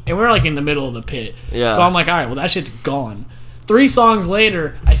 feet, and we were like in the middle of the pit. Yeah. So I'm like, all right, well that shit's gone. 3 songs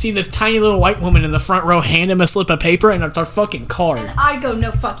later, I see this tiny little white woman in the front row hand him a slip of paper, and it's our fucking card. And I go,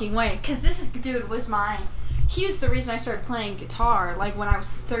 no fucking way. Because this dude was he was the reason I started playing guitar, like when I was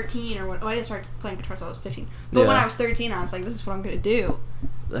 13, or I didn't start playing guitar until I was 15. But when Yeah. I was 13, I was like, this is what I'm going to do.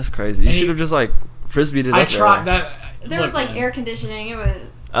 That's crazy. You And he- should have just like frisbeed it I up tried there. that. There was look, like man. air conditioning. It was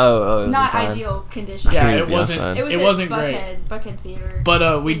Oh, it was not inside. ideal conditions. Yeah, Freeze it the wasn't. outside. It was It at wasn't great. Buckhead Theater.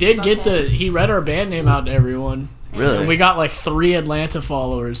 But we in did get Buckhead. he read our band name out to everyone. Really? And we got like 3 Atlanta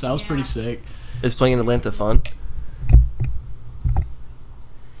followers. That was pretty sick. Is playing in Atlanta fun?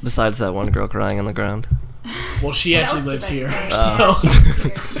 Besides that one girl crying on the ground. Well, she That actually was the lives best here, part.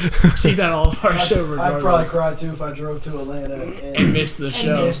 so she's at all of our show I'd probably regardless. cry too if I drove to Atlanta And missed the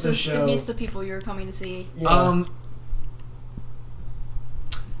show. missed the show. Miss the people you were coming to see. Yeah.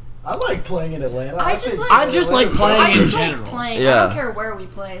 I like playing in Atlanta. I just think like- I just like playing I in just general. like playing. I Yeah. don't care where we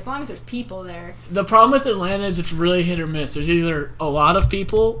play, as long as there's people there. The problem with Atlanta is it's really hit or miss. There's either a lot of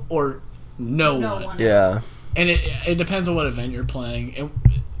people or no one. Yeah. And it depends on what event you're playing. And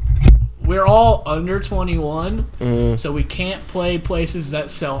we're all under 21, so we can't play places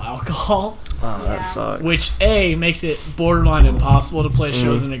that sell alcohol, Oh, Yeah. that sucks. which A, makes it borderline impossible to play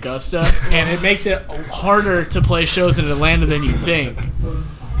shows in Augusta, and it makes it harder to play shows in Atlanta than you think.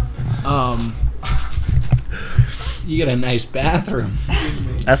 You get a nice bathroom.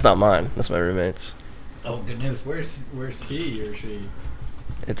 That's not mine. That's my roommate's. Oh, good news. Where's he or she?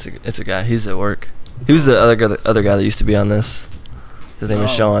 It's a guy. He's at work. He was the other guy that used to be on this. His name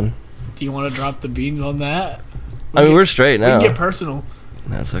is Sean. Do you want to drop the beans on that? I mean, we're straight We now. can get personal.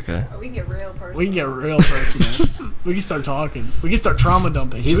 That's okay. Oh, we can get real personal. We can get real personal. We can start talking. We can start trauma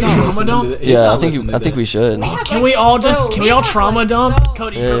dumping. He's Should we not trauma listening dump? to this. He's Yeah, not I think listening to we this. should. have, Can like- we all just bro, can we we all have, trauma like, dump? so-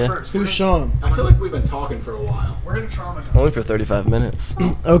 Cody, Yeah, you yeah. go first. Who's Sean? I feel like we've been talking for a while. We're gonna trauma dump. Only for 35 minutes.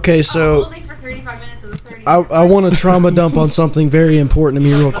 Okay, so only for 35 minutes of the 30. I want to trauma dump on something very important to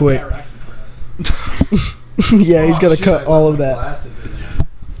me real quick. Yeah, he's got to cut all of that.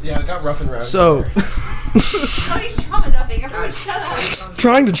 Yeah, I got rough and rowdy. So, Cody's trauma dumping. Everyone shut up.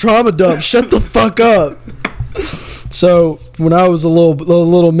 trying to trauma dump. Shut the fuck up. So, when I was a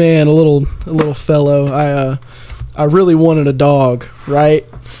little man, a little fellow, I really wanted a dog, right?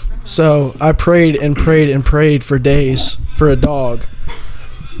 So I prayed and prayed and prayed for days for a dog,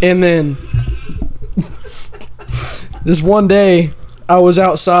 and then this one day I was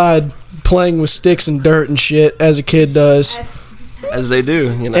outside playing with sticks and dirt and shit as a kid does. As they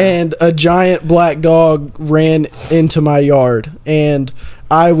do, you know. And a giant black dog ran into my yard, and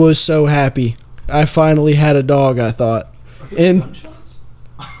I was so happy. I finally had a dog, I thought. And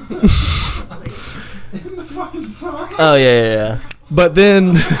Oh yeah. but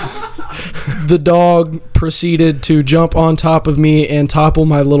then the dog proceeded to jump on top of me and topple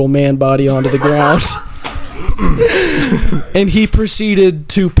my little man body onto the ground. And he proceeded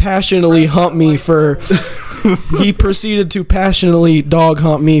to passionately hump me for dog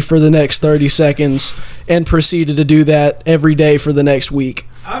hump me for the next 30 seconds, and proceeded to do that every day for the next week.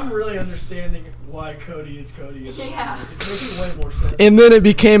 I'm really understanding why Cody is Cody. Yeah. It's making way more sense. And then it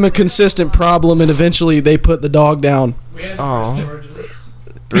became a consistent problem, and eventually they put the dog down. We had Oh. press charges.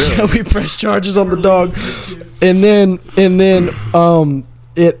 Really? We pressed charges on the dog. And then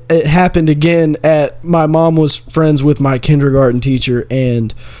it happened again at my mom was friends with my kindergarten teacher,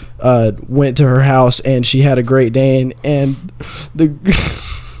 and went to her house, and she had a Great Dane, and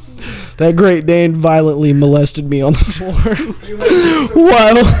that Great Dane violently molested me on the floor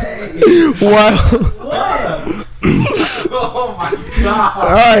while Oh my god! all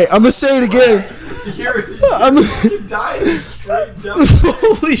right, I'm gonna say it again. You died straight down.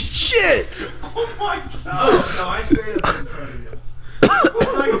 Holy shit. Oh my god! No, I straight up in front of you. I'm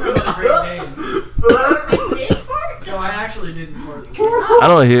talking about a great name. Did fart? No, I actually didn't fart. I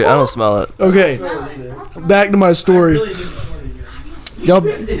don't smell it. Okay, back to my I story. really didn't fart again. Y'all,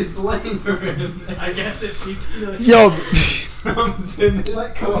 It's lingering. I guess it seems to be y'all, Comes in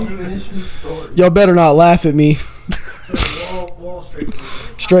this corner. y'all better not laugh at me. wall straight.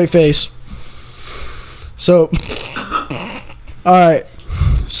 Straight face. So, alright.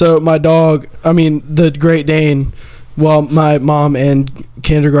 So, the Great Dane, while my mom and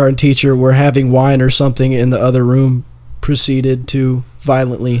kindergarten teacher were having wine or something in the other room, proceeded to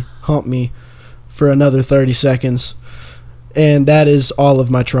violently hump me for another 30 seconds. And that is all of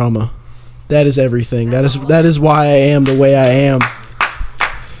my trauma. That is everything. That is why I am the way I am.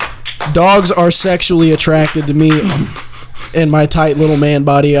 Dogs are sexually attracted to me and my tight little man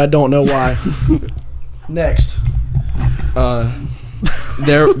body. I don't know why. Next.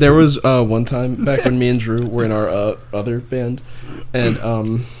 There was one time back when me and Drew were in our other band, and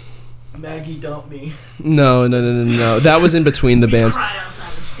Maggie dumped me. no, that was in between the bands.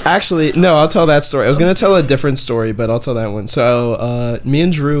 Actually, no, I'll tell that story. I was gonna tell a different story, but I'll tell that one. So, me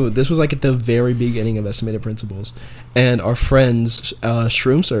and Drew, this was like at the very beginning of Estimated Principles, and our friends,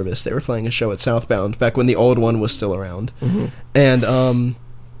 Shroom Service, they were playing a show at Southbound back when the old one was still around, and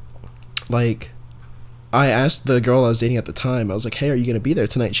like, I asked the girl I was dating at the time, I was like, hey, are you gonna be there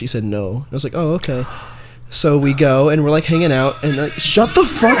tonight? She said no. I was like, oh, okay. So we go and we're like hanging out and like, shut the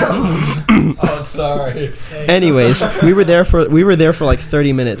fuck up. Oh, sorry. Anyways, we were there for like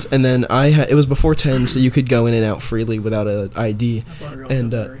 30 minutes, and then it was before 10, so you could go in and out freely without a ID.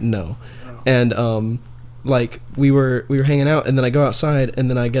 And no, and like we were hanging out, and then I go outside, and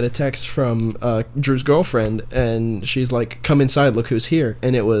then I get a text from Drew's girlfriend, and she's like, "Come inside, look who's here."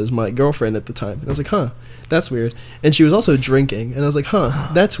 And it was my girlfriend at the time. And I was like, "Huh, that's weird." And she was also drinking, and I was like,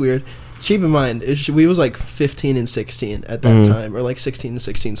 "Huh, that's weird." Keep in mind, we was like 15 and 16 at that time, or like 16 and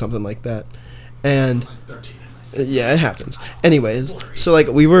 16, something like that. And yeah, it happens. Anyways, so like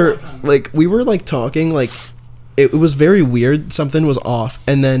we were talking, like it was very weird. Something was off.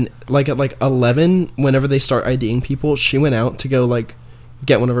 And then like at like 11, whenever they start IDing people, she went out to go like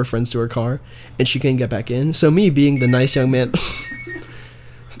get one of her friends to her car, and she couldn't get back in. So me being the nice young man,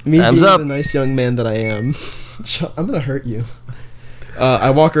 the nice young man that I am, I'm gonna hurt you.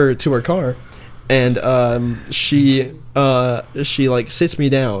 I walk her to her car, and she like sits me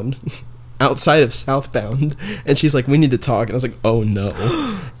down outside of Southbound, and she's like, "We need to talk." And I was like, "Oh no!"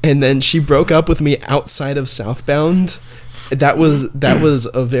 And then she broke up with me outside of Southbound. That was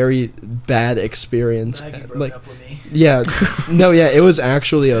a very bad experience. Like, yeah, no, yeah, it was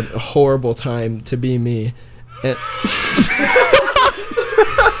actually a horrible time to be me. And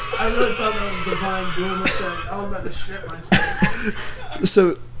I really thought that was divine doom. I was about to shit myself.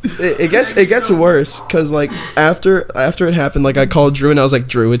 So it gets worse, because like after it happened, like I called Drew and I was like,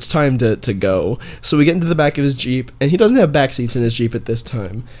 "Drew, it's time to go." So we get into the back of his Jeep, and he doesn't have back seats in his Jeep at this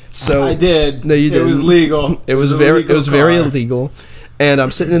time. So I did. No, you didn't. It was legal. It was very illegal. And I'm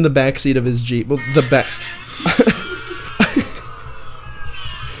sitting in the back seat of his Jeep. Well, the back.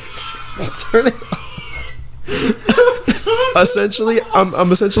 Turn it off. Essentially,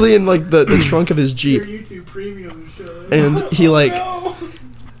 I'm essentially in like the trunk of his Jeep, and he like,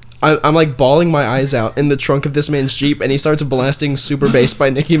 I'm like bawling my eyes out in the trunk of this man's Jeep, and he starts blasting Super Bass by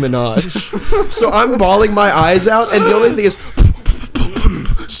Nicki Minaj. So I'm bawling my eyes out, and the only thing is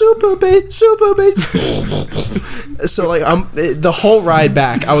Super Bass. So like the whole ride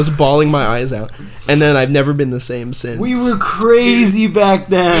back, I was bawling my eyes out, and then I've never been the same since. We were crazy back It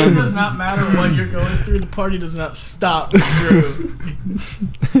then. does not matter what you're going through. The party does not stop, Drew.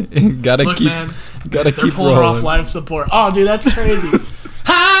 gotta Look, keep man, gotta they're keep pulling her off rolling. life support. Oh, dude, that's crazy.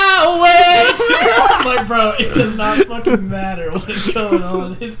 Highway to like, bro, it does not fucking matter what's going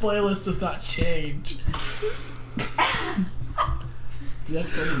on. His playlist does not change. Dude, that's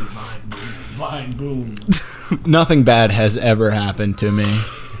funny. Vine boom. Nothing bad has ever happened to me.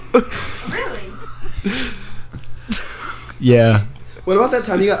 Really? Yeah. What about that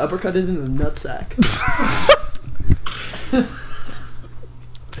time you got uppercutted in the nutsack?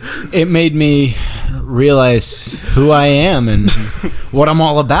 It made me realize who I am and what I'm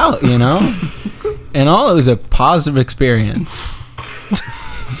all about, you know? And all it was a positive experience.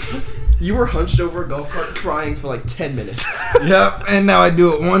 You were hunched over a golf cart crying for like 10 minutes. Yep, and now I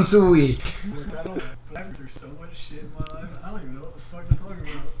do it once a week. I've been through so much shit in my life. I don't even know what the fuck I'm talking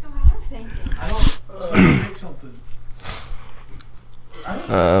about. That's what I'm thinking. I don't. Somebody make something.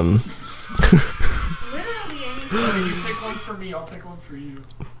 Literally anything. You pick one for me. I'll pick one for you.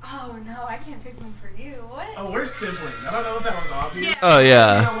 Oh no, I can't pick one for you. What? Oh, we're siblings. I don't know if that was obvious. Yeah. Oh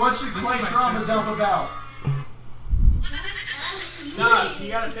yeah. Now, what should Clay Trauma dump about? Nah, you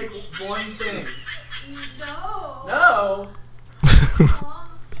gotta pick one thing. No. No.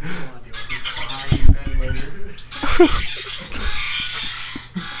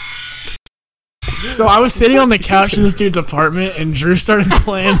 So I was sitting on the couch in this dude's apartment, and Drew started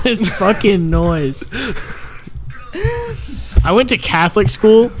playing this fucking noise. I went to Catholic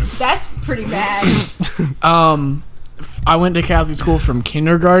school. That's pretty bad. I went to Catholic school from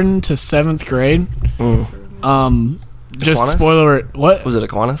kindergarten to 7th grade. Just Aquinas? spoiler alert. What? Was it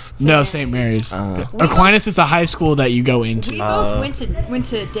Aquinas? No, St. Mary's. Aquinas is the high school that you go into. We both went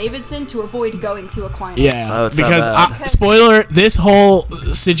to Davidson to avoid going to Aquinas. Yeah, Oh, it's not because bad. spoiler, this whole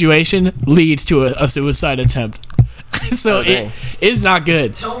situation leads to a suicide attempt. So Oh, dang. it is not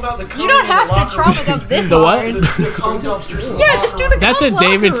good. Tell them about the You don't have to trauma dump this The what? hard. The cum dumpsters. in the Yeah, just do the That's a cum locker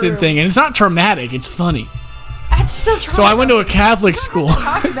Davidson room. thing, and it's not traumatic. It's funny. That's so trauma. So I went to a Catholic school.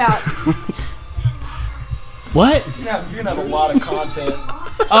 Talk about. What? You're gonna have a lot of content.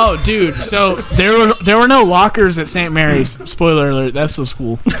 Oh, dude. So there were no lockers at St. Mary's. Spoiler alert. That's the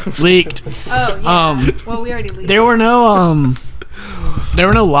school. Leaked. Oh yeah. Well, we already leaked. There were no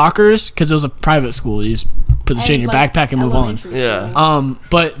lockers because it was a private school. You just put the shit in your backpack and move on. Yeah.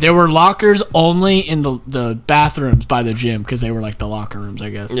 But there were lockers only in the bathrooms by the gym because they were like the locker rooms, I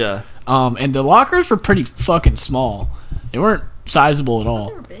guess. Yeah. And the lockers were pretty fucking small. They weren't sizable at all.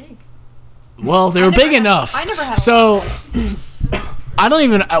 They were big. Well, they were big enough. I never had. So I don't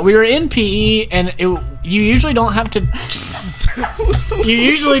even. We were in PE, and you usually don't have to. You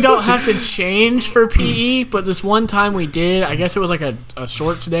usually don't have to change for PE, but this one time we did. I guess it was like a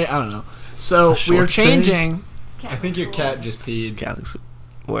shorts day. I don't know. So we were changing. I think your cat just peed. Catholics.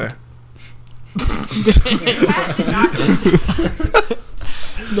 Where?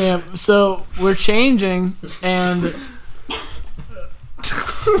 Damn. So we're changing, and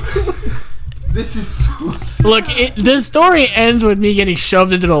This is so sad. look, this story ends with me getting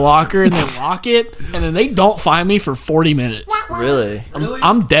shoved into the locker and they lock it, and then they don't find me for 40 minutes. Really?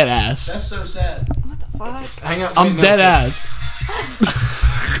 I'm dead ass. That's so sad. Hang up. I'm dead ass.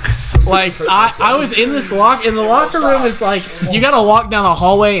 Like I was in this and the locker room is like you gotta walk down a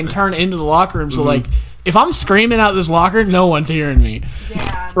hallway and turn into the locker room. So like if I'm screaming out this locker, no one's hearing me.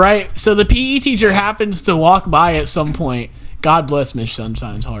 Yeah. Right? So the PE teacher happens to walk by at some point. God bless Miss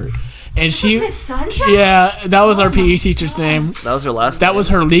Sunshine's heart. And she Miss Sunshine? yeah, that was our PE teacher's name. That was her last That name? was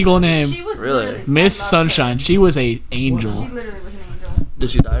her legal name. She was Really? literally- Miss I loved Sunshine. She was a angel. her. She literally was an angel. Did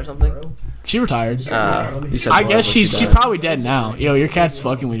she die or something? She retired. You said I more, guess but she's died. probably dead now. Yo, your cat's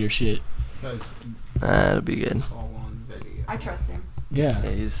fucking with your shit. That'll be good. I trust him. Yeah.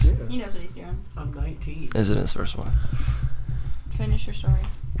 Yeah, he's. He knows what he's doing. I'm 19. Is it his first one? Finish your story.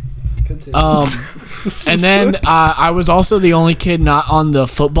 Continue. And then I was also the only kid not on the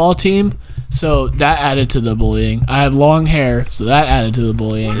football team, so that added to the bullying. I had long hair, so that added to the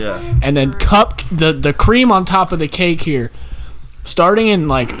bullying. Yeah. And then the cream on top of the cake here, starting in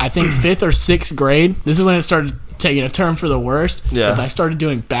like I think 5th or 6th grade. This is when it started taking a turn for the worst. Yeah. Because I started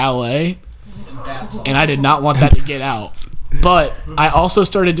doing ballet, and I did not want that to get out. But I also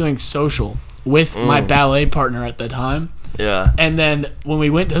started doing social with my ballet partner at the time. Yeah. And then when we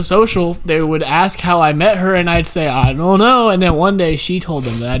went to social, they would ask how I met her, and I'd say, I don't know. And then one day she told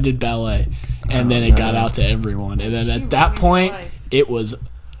them that I did ballet. And then it got out to everyone. And then at that point, it was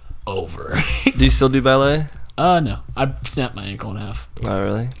over. Do you still do ballet? No. I snapped my ankle in half. Oh,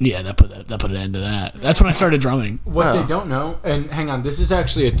 really? Yeah, that put an end to that. That's when I started drumming. What they don't know, and hang on, this is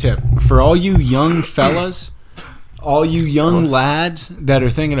actually a tip for all you young fellas, all you young lads that are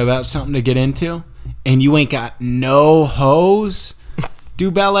thinking about something to get into, and you ain't got no hose. Do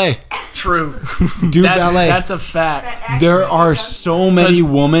ballet. True. Do ballet. That's a fact. There are so many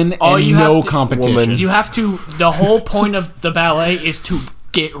women all and you no have to- competition. You have to. The whole point of the ballet is to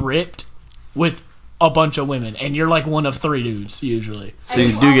get ripped with a bunch of women, and you're like one of 3 dudes usually. So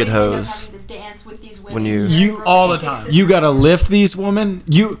you do get hosed when you. All the time. You gotta lift these women.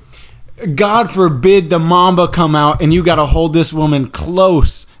 God forbid the mamba come out and you gotta hold this woman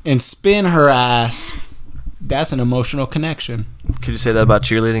close and spin her ass. That's an emotional connection. Could you say that about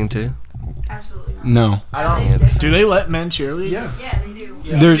cheerleading too? Absolutely not. No. I don't. Do they let men cheerlead? Yeah. Yeah, they do.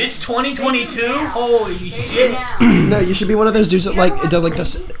 There's It's 2022. Holy They do shit! now. No, you should be one of those dudes that like it does like the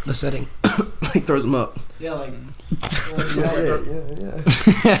setting, like throws them up. Yeah, like. yeah.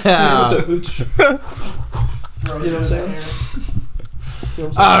 You know what I'm saying?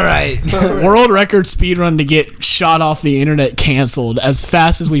 All right. World record speedrun to get shot off the internet canceled as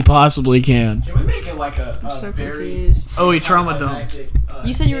fast as we possibly can. Can we make it like a So very confused. Oh, he trauma dumped. climactic,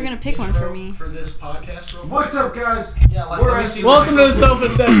 You said you were gonna pick one for me. for this podcast? Real quick? What's up, guys? Yeah, like, We're let me at- see Welcome to the Sofa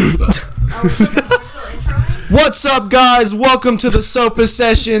Session. What's up, guys? Welcome to the Sofa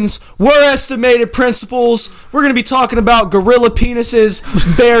Sessions. We're Estimated Principles. We're gonna be talking about gorilla penises,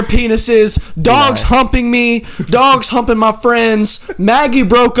 bear penises, dogs humping me, dogs humping my friends. Maggie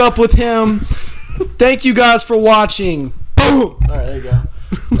broke up with him. Thank you guys for watching. Boom. All right, there you go.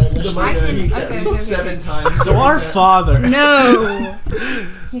 Okay. 7 times. So our father. No.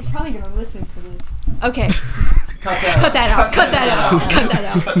 He's probably gonna listen to this. Okay. Cut that Cut that out. Cut that out. Cut that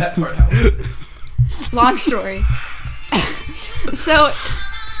out. Cut that part out. Long story. So,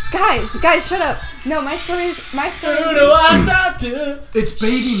 guys, shut up. No, my story is. It's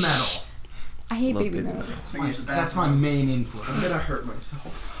baby metal. I hate baby metal. That's my main influence. I'm gonna hurt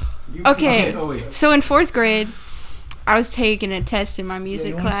myself. Okay, Oh, wait. so in 4th grade, I was taking a test in my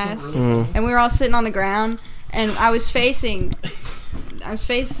music class, and we were all sitting on the ground, and my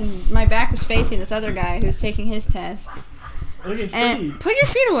back was facing this other guy who was taking his test. And put your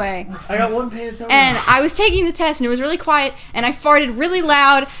feet away. I got one pain to And I was taking the test, and it was really quiet, and I farted really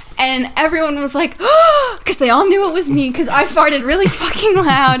loud, and everyone was like, oh, because they all knew it was me, because I farted really fucking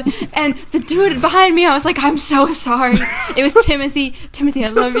loud, and the dude behind me, I was like, I'm so sorry. It was Timothy. Timothy, I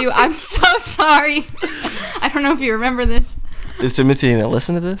love you. I'm so sorry. I don't know if you remember this. Is Timothy gonna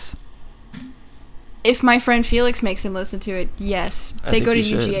listen to this? If my friend Felix makes him listen to it, yes. I They think go to you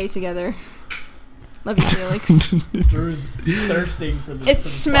should. UGA together. Love you, Felix. Drew's thirsting for the. It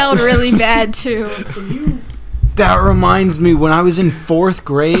smelled really bad too. That reminds me, when I was in 4th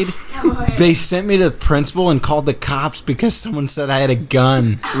grade, they sent me to the principal and called the cops because someone said I had a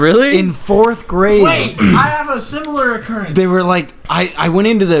gun. Really? In 4th grade. Wait, I have a similar occurrence. They were like, I went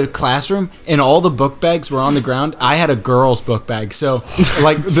into the classroom and all the book bags were on the ground. I had a girl's book bag, so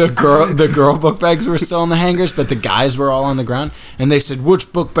like the girl book bags were still on the hangers, but the guys were all on the ground. And they said,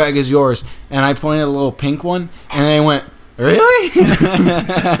 "Which book bag is yours?" And I pointed at a little pink one, and they went, "Really?"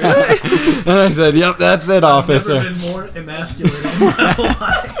 And I said, "Yep, that's it, officer." Never been more emasculated in my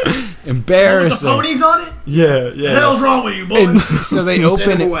life. Embarrassing. With the ponies on it? Yeah, What the hell's wrong with you, boy? And so they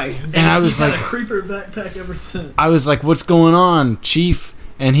opened it, and I was He's like, had a creeper backpack ever since. I was like, "What's going on, Chief?"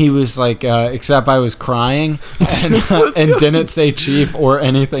 And he was like, except I was crying and didn't say chief or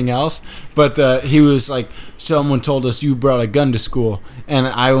anything else. But he was like, "Someone told us you brought a gun to school." And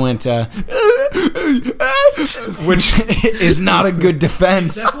I went, which is not a good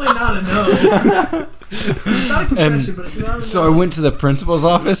defense. Definitely not a no. Not a confession, but it's not a So I went to the principal's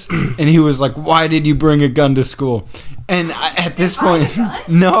office, and he was like, "Why did you bring a gun to school?" And at this point,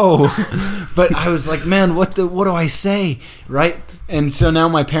 no. But I was like, "Man, what do I say?" Right? And so now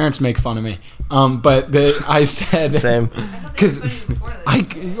my parents make fun of me. But I said, Same. because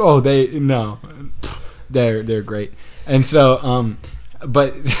they're great. And so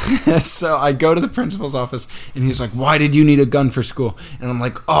but so I go to the principal's office, and he's like, "Why did you need a gun for school?" And I'm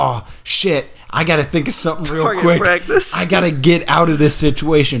like, "Oh shit, I gotta think of something real Target quick. practice. I gotta get out of this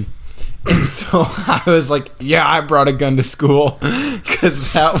situation." And so I was like, "Yeah, I brought a gun to school,"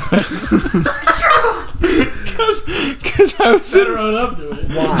 because that was because I was better own up to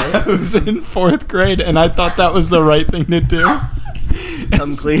it. I was in 4th grade, and I thought that was the right thing to do.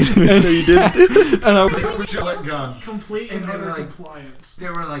 I'm clean. No, you didn't. And I was like, gun. Complete And and they were utter like- compliance. They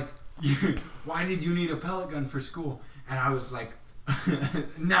were like, "Why did you need a pellet gun for school?" And I was like,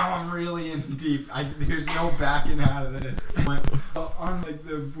 now I'm really in deep. There's no backing out of this. I went, on like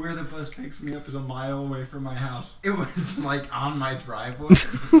where the bus picks me up is a mile away from my house. It was like on my driveway.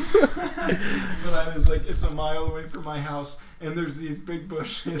 But I was like, it's a mile away from my house, and there's these big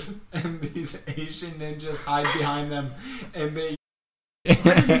bushes, and these Asian ninjas hide behind them, and they.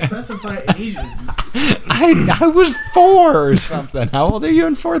 Why did you specify Asian? I was 4 or something. How old are you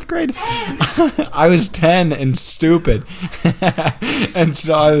in 4th grade? 10. I was 10 and stupid. And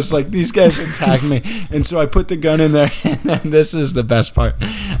so I was like, these guys attacked me. And so I put the gun in there, and then this is the best part.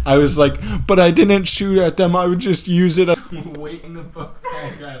 I was like, but I didn't shoot at them. I would just use it. Waiting the book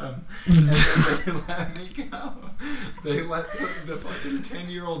bag at them. And then they let me go. They let the fucking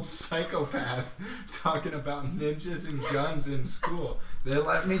 10-year-old psychopath talking about ninjas and guns in school. They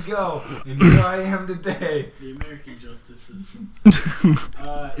let me go, and here I am today. The American justice system.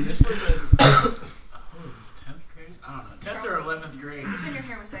 This was in 10th grade? I don't know, 10th or 11th grade. When your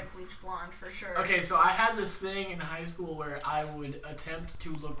hair was dyed bleach blonde for sure. Okay, so I had this thing in high school where I would attempt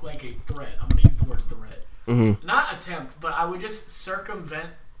to look like a threat. I'm going to use the word threat. Mm-hmm. Not attempt, but I would just circumvent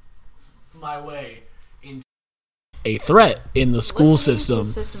my way into a threat in the school system.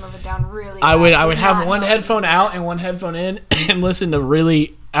 System of a Down really I would does have not one help headphone you. out and one headphone in and listen to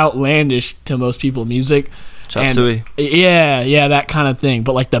really outlandish to most people music. Chop And- suey. Yeah, that kind of thing.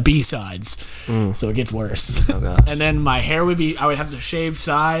 But like the B-sides. So it gets worse. Oh gosh. And then my hair would be, I would have the shaved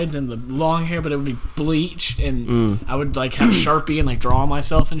sides and the long hair, but it would be bleached, and I would like have Sharpie and like draw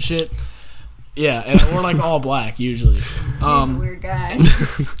myself and shit. Yeah, and or like all black usually. He's a weird guy.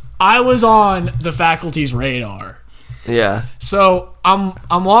 I was on the faculty's radar. Yeah. So I'm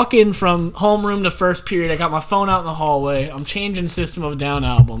walking from homeroom to first period. I got my phone out in the hallway. I'm changing System of a Down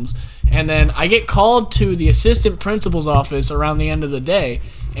albums, and then I get called to the assistant principal's office around the end of the day,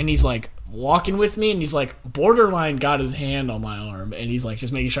 and he's like walking with me, and he's like borderline got his hand on my arm, and he's like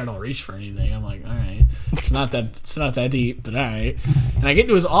just making sure I don't reach for anything. I'm like, all right, it's not that deep, but all right. And I get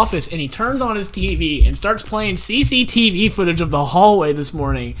to his office, and he turns on his TV and starts playing CCTV footage of the hallway this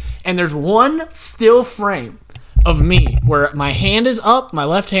morning, and there's one still frame of me where my hand is up, my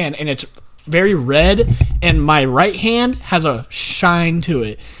left hand, and it's very red, and my right hand has a shine to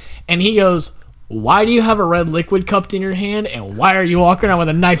it. And he goes, "Why do you have a red liquid cupped in your hand, and why are you walking around with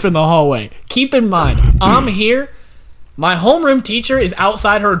a knife in the hallway?" Keep in mind, I'm here. My homeroom teacher is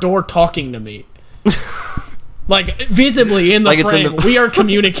outside her door talking to me. Like, visibly in the Like it's in frame. the- We are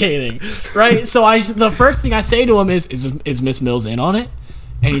communicating, right? So the first thing I say to him is Miss Mills in on it?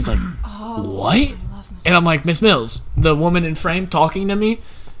 And he's like, what? And I'm like, Miss Mills, the woman in frame talking to me,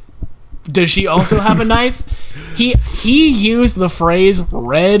 Does she also have a knife? He used the phrase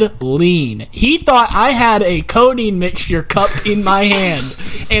red lean. He thought I had a codeine mixture cupped in my hand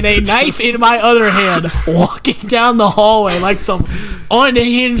and a knife in my other hand, walking down the hallway like some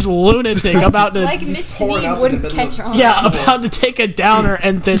unhinged lunatic about to Like Miss Sneed wouldn't catch on. about to take a downer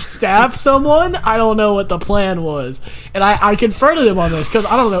and then stab someone. I don't know what the plan was, and I confronted him on this because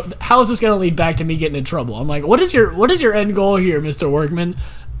I don't know how is this going to lead back to me getting in trouble. I'm like, what is your end goal here, Mr. Workman?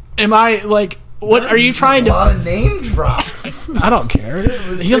 Am I like? What are you trying to? A lot of name drops. I don't care.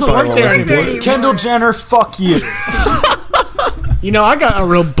 He doesn't work there anymore. Kendall Jenner, fuck you. You know, I got a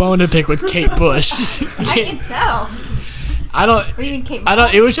real bone to pick with Kate Bush. I can tell. I don't. What do you mean, Kate? I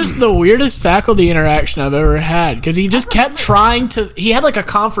don't. It was just the weirdest faculty interaction I've ever had because he just kept trying to. He had like a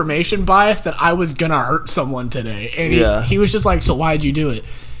confirmation bias that I was gonna hurt someone today, and he was just like, "So why'd you do it?"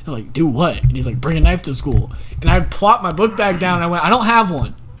 I'm like, "Do what?" And he's like, "Bring a knife to school." And I plopped my book bag down and I went, "I don't have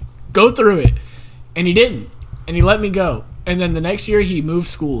one. Go through it." And he didn't, and he let me go. And then the next year he moved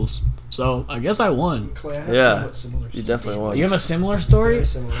schools. So I guess I won. Yeah, you definitely won. You have a similar story? Very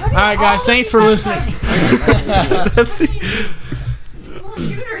similar. All right, guys. Thanks for listening. School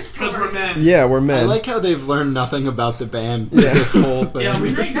shooter story. men. Yeah, we're I men. like how they've learned nothing about the band this whole thing. Yeah,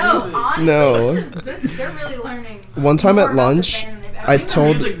 we No, honestly, No. they're really learning. One time more at about the lunch, band than they've I ever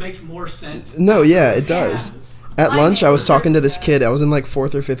told- Music makes more sense. No, yeah, it does. At I lunch, I was mixed talking it. to this kid. I was in like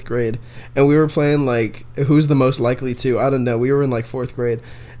 4th or 5th grade, and we were playing like who's the most likely to. I don't know. We were in like 4th grade,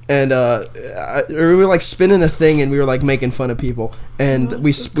 and we were like spinning a thing, and we were like making fun of people. And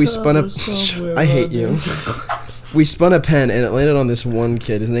we spun a. I hate you. We spun a pen, and it landed on this one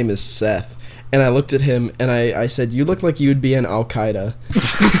kid. His name is Seth. And I looked at him, and I said, "You look like you'd be in Al Qaeda."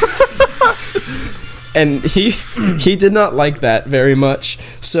 And he did not like that very much.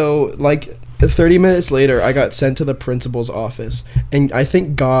 So like 30 minutes later, I got sent to the principal's office, and I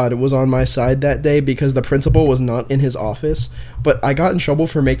think God was on my side that day because the principal was not in his office, but I got in trouble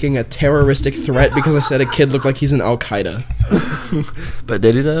for making a terroristic threat because I said a kid looked like he's in Al Qaeda. But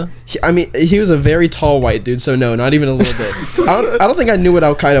did he though? He was a very tall white dude, so no, not even a little bit. I don't think I knew what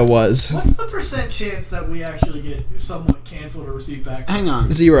Al Qaeda was. What's the percent chance that we actually get somewhat canceled or receive back? Hang on.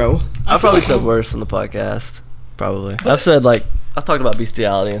 0. I probably said worse on the podcast. Probably. I've said like I've talked about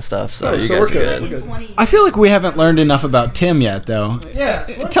bestiality and stuff, so you so guys we're are good. good. We're good. I feel like we haven't learned enough about Tim yet, though. Yeah.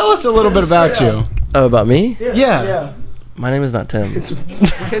 Tell us a little bit about you. Oh, about me? Yeah. My name is not Tim. Let's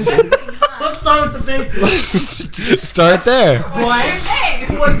start with the basics. Start there.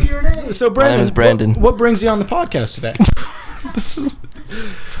 What's your name? So, Brandon, name is Brandon. What brings you on the podcast today?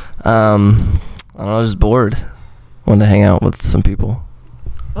 I don't know, I was just bored. Wanted to hang out with some people.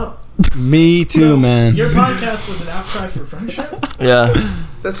 Me too, man. Your podcast was an outcry for friendship? Yeah,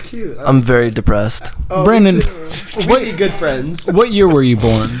 That's cute. I'm very depressed. Brandon, We'd be good friends. what year were you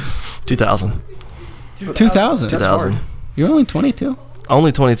born? 2000. 2000. 2000. You're only 22.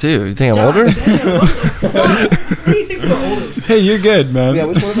 Only 22. You think I'm older? Who do you think's the oldest? Hey, you're good, man. Yeah,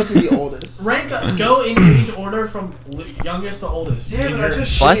 which one of us is the oldest? Rank, go in age order from youngest to oldest. Yeah, but I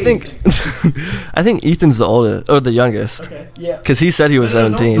just Well, I think Ethan's the oldest or the youngest Okay. Yeah. because he said he was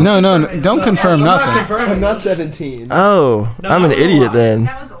 17. No, don't confirm nothing. I'm not 17. Oh, No, I'm an we're a idiot lot. then.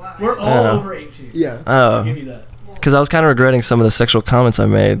 That was a lot. We're all Yeah. over 18. Yeah. I'll Oh, give you that. because I was kind of regretting some of the sexual comments I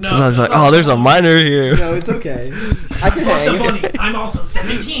made because I was like, No. oh, there's a minor here. No, it's okay. I can Fuck the hang. bunny. I'm also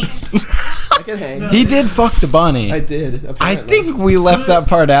 17. I can hang. He did fuck the bunny. I did. I Apparently. think we left that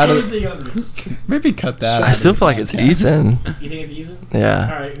part out Who's of. the youngest? Maybe cut that. I still feel like it's Ethan. You think it's Ethan? Yeah.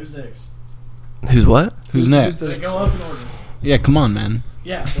 Alright, who's next? Who's what? Who's next? the- Go up in order. Yeah, come on, man.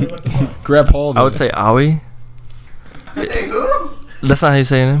 Yeah, what the fuck? Grab hold. I of would this. say Aoi. Say who? That's not how you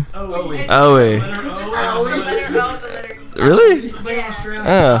say him. Oh, wait. Aoi. Just the letter O, the letter E. Really? Like Australian.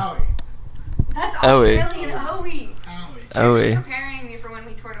 Oh. That's Owie. Australian Owie. You're Aoi. just preparing me for when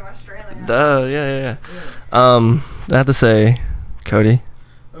we tour to Australia. Duh. Yeah. I have to say, Cody,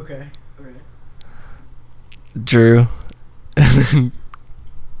 Okay. Drew, and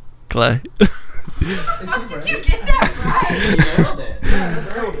Clay. Did you get that right?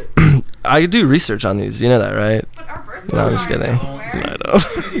 I do research on these. You know that, right? But our birthdays No, I'm just aren't kidding. somewhere. I know.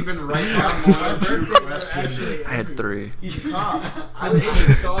 Even write down more questions. I had 3. I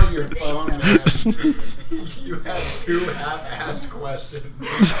saw your phone, man. You had 2 half-assed questions.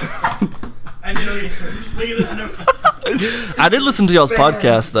 I did research. Look at this note. I did listen to y'all's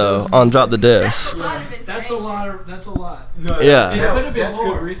podcast though on Drop the Disc. That's a lot. That's a lot. No, Yeah. That's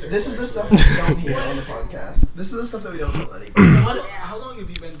good research. This is the stuff we don't hear on the podcast. This is the stuff that we don't tell anybody. How long have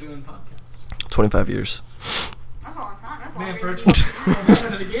you been doing podcasts? 25 years. That's a long time. That's a Man, long for a time.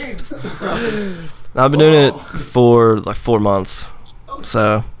 20 of the game. I've been doing it for like 4 months.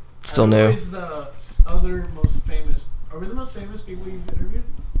 So Still Who new. is the other most famous? Are we the most famous people you've interviewed?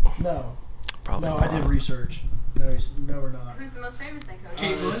 No, Probably. no, I did research. No, no, we're not. Who's the most famous then, Coach?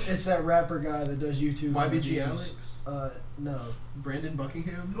 Kate Bush? It's that rapper guy that does YouTube. YBG videos. Alex? No, Brandon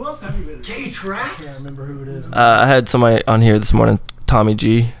Buckingham? Who else have you been? Gay I can't Trax? remember who it is. I had somebody on here this morning, Tommy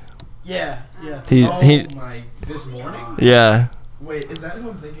G. Yeah. He This morning? yeah, Wait, is that who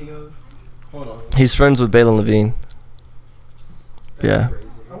I'm thinking of? Hold on. he's friends with Balin Levine. That's Yeah.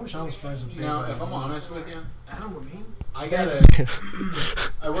 crazy. I wish I was friends with. Now, Big if I'm Bang. honest with you, Adam Levine. I gotta.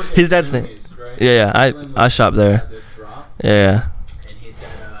 I work at His dad's name. Timmy's, right? Yeah, I shop there. Had the drop, Yeah, and he said,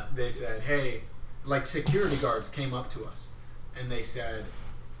 they said, hey, like security guards came up to us, and they said,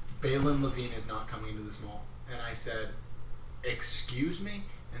 Balin Levine is not coming to this mall. And I said, excuse me?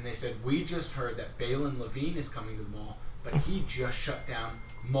 And they said, we just heard that Balin Levine is coming to the mall, but he just shut down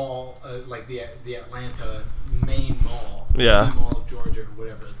mall, like the Atlanta main mall, Yeah. the Mall of Georgia or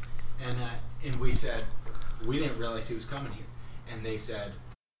whatever. And we said, we didn't realize he was coming here. And they said,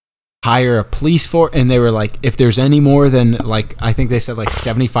 hire a police force. And they were like, if there's any more than, like, I think they said like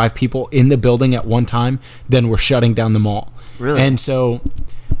 75 people in the building at one time, then we're shutting down the mall. really. And so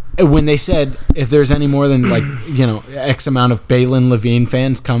when they said if there's any more than like, X amount of Balin Levine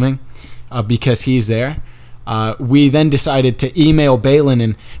fans coming because he's there, we then decided to email Balin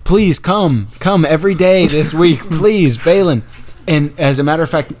and please come every day this week, please, Balin. And as a matter of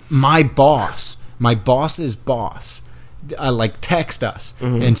fact, my boss's boss, text us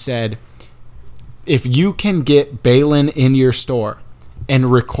and said, if you can get Balin in your store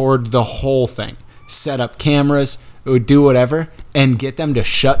and record the whole thing, set up cameras, do whatever, and get them to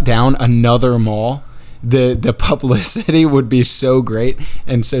shut down another mall, the publicity would be so great.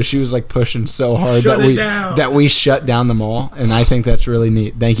 And so she was like pushing so hard that we shut down the mall, and I think that's really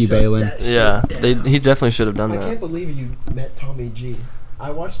neat. Thank you, Balin. Yeah, he definitely should have done I can't that. believe you met Tommy G. I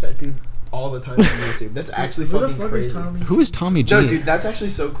watch that dude all the time on YouTube. That's actually Who the fucking fuck crazy. is Tommy? Who is Tommy G? No, dude, that's actually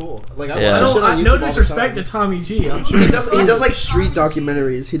so cool. Like, I Yeah. watch that shit on YouTube No all the disrespect time. to Tommy G. I'm sure He does like street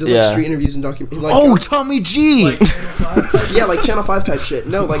documentaries. He does like Yeah. street interviews and like Oh, Tommy G! yeah, like Channel 5 type shit.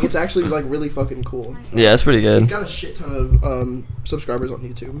 No, like it's actually like really fucking cool. Yeah, it's pretty He's good. got a shit ton of subscribers on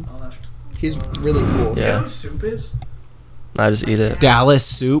YouTube. He's really cool. You know Yeah, who Soup is? I just eat it. Dallas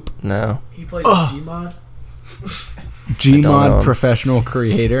Soup. No, He plays Gmod. don't know. Gmod professional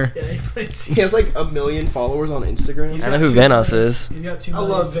creator. Yeah, he plays. He has like 1 million followers on Instagram. I know who Vanos is. He's got 2 I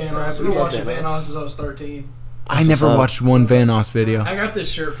million love fans. Vanos. I've been I love watching Vanos. Vanos since I was 13. I never what's up. watched one Vanos video. I got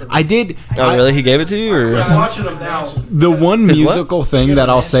this shirt from. I did. Oh, really? He gave it to you, or? I'm watching him now. The one His what? musical thing that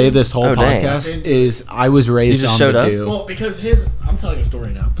I'll say this whole Oh, dang. podcast is I was raised You just on showed the up? do. Well, because I'm telling a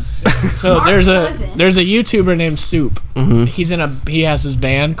story now. So Mark there's wasn't. a YouTuber named Soup. Mhm. He has his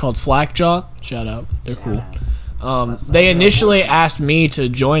band called Slackjaw. Shout out, they're cool. They initially asked me to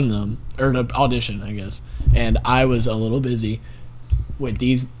join them or to audition, I guess, and I was a little busy with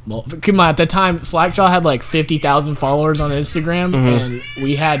these. Come on, at the time, Slackjaw had like 50,000 followers on Instagram, and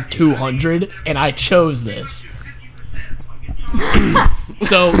we had 200, and I chose this.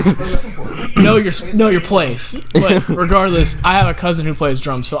 So know your place. But regardless, I have a cousin who plays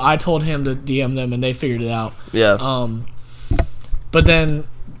drums, so I told him to DM them, and they figured it out. Yeah. But then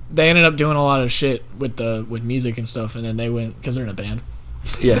they ended up doing a lot of shit with music and stuff, and then they went because they're in a band.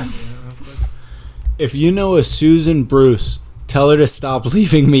 Yeah. If you know a Susan Bruce, tell her to stop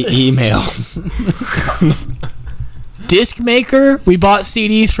leaving me emails. Disc Maker, we bought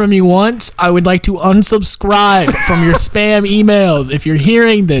CDs from you once. I would like to unsubscribe from your spam emails. If you're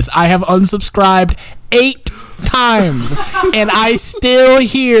hearing this, I have unsubscribed 8 times, and I still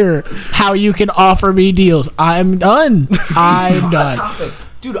hear how you can offer me deals. I'm done. I'm done.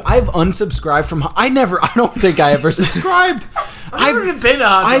 Dude, I've unsubscribed from. I don't think I ever subscribed.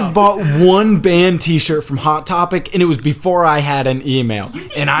 I've bought one band T-shirt from Hot Topic, and it was before I had an email.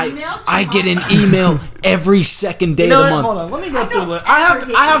 And I get an email every second day of the month. Hold on, let me go through it.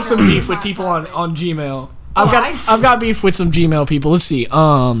 I have some beef with people on Gmail. I've got beef with some Gmail people. Let's see.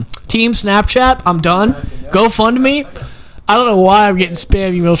 Team Snapchat, I'm done. GoFundMe, I don't know why I'm getting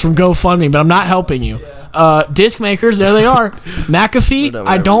spam emails from GoFundMe, but I'm not helping you. Disc Makers, there they are. McAfee,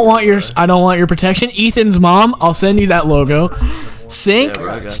 I don't want your protection. Ethan's mom, I'll send you that logo. Sync,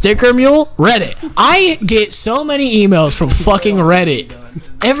 Sticker Mule, Reddit. I get so many emails from fucking Reddit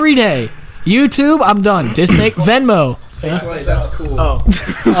every day. YouTube, I'm done. Disc Make, Venmo. That's cool.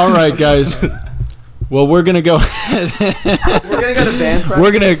 All right, guys. Well, we're gonna go. We're gonna go to band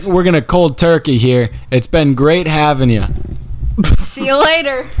practice. We're gonna cold turkey here. It's been great having you. See you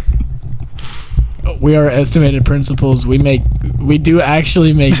later. We are Estimated Principles. We do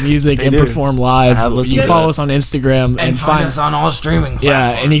actually make music and do. perform live. I have listened You to follow that. us on Instagram and find us on all streaming Yeah,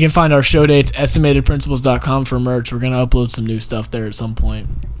 and you can find our show dates, estimatedprinciples.com for merch. We're going to upload some new stuff there at some point.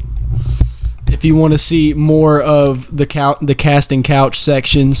 If you want to see more of the casting couch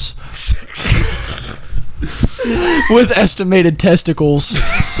sections with estimated testicles,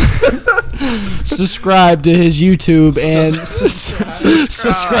 subscribe to his YouTube and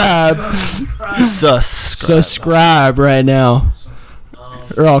subscribe right now,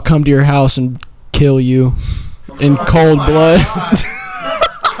 or I'll come to your house and kill you in cold blood.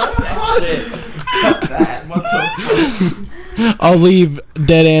 I'll leave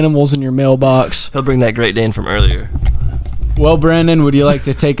dead animals in your mailbox. He'll bring that Great Dane from earlier. Well, Brandon, would you like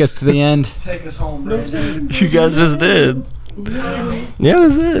to take us to the end? Take us home, Brandon. You guys just did. Yeah,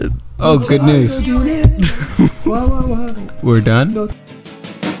 that's it. Oh, good news. We're done?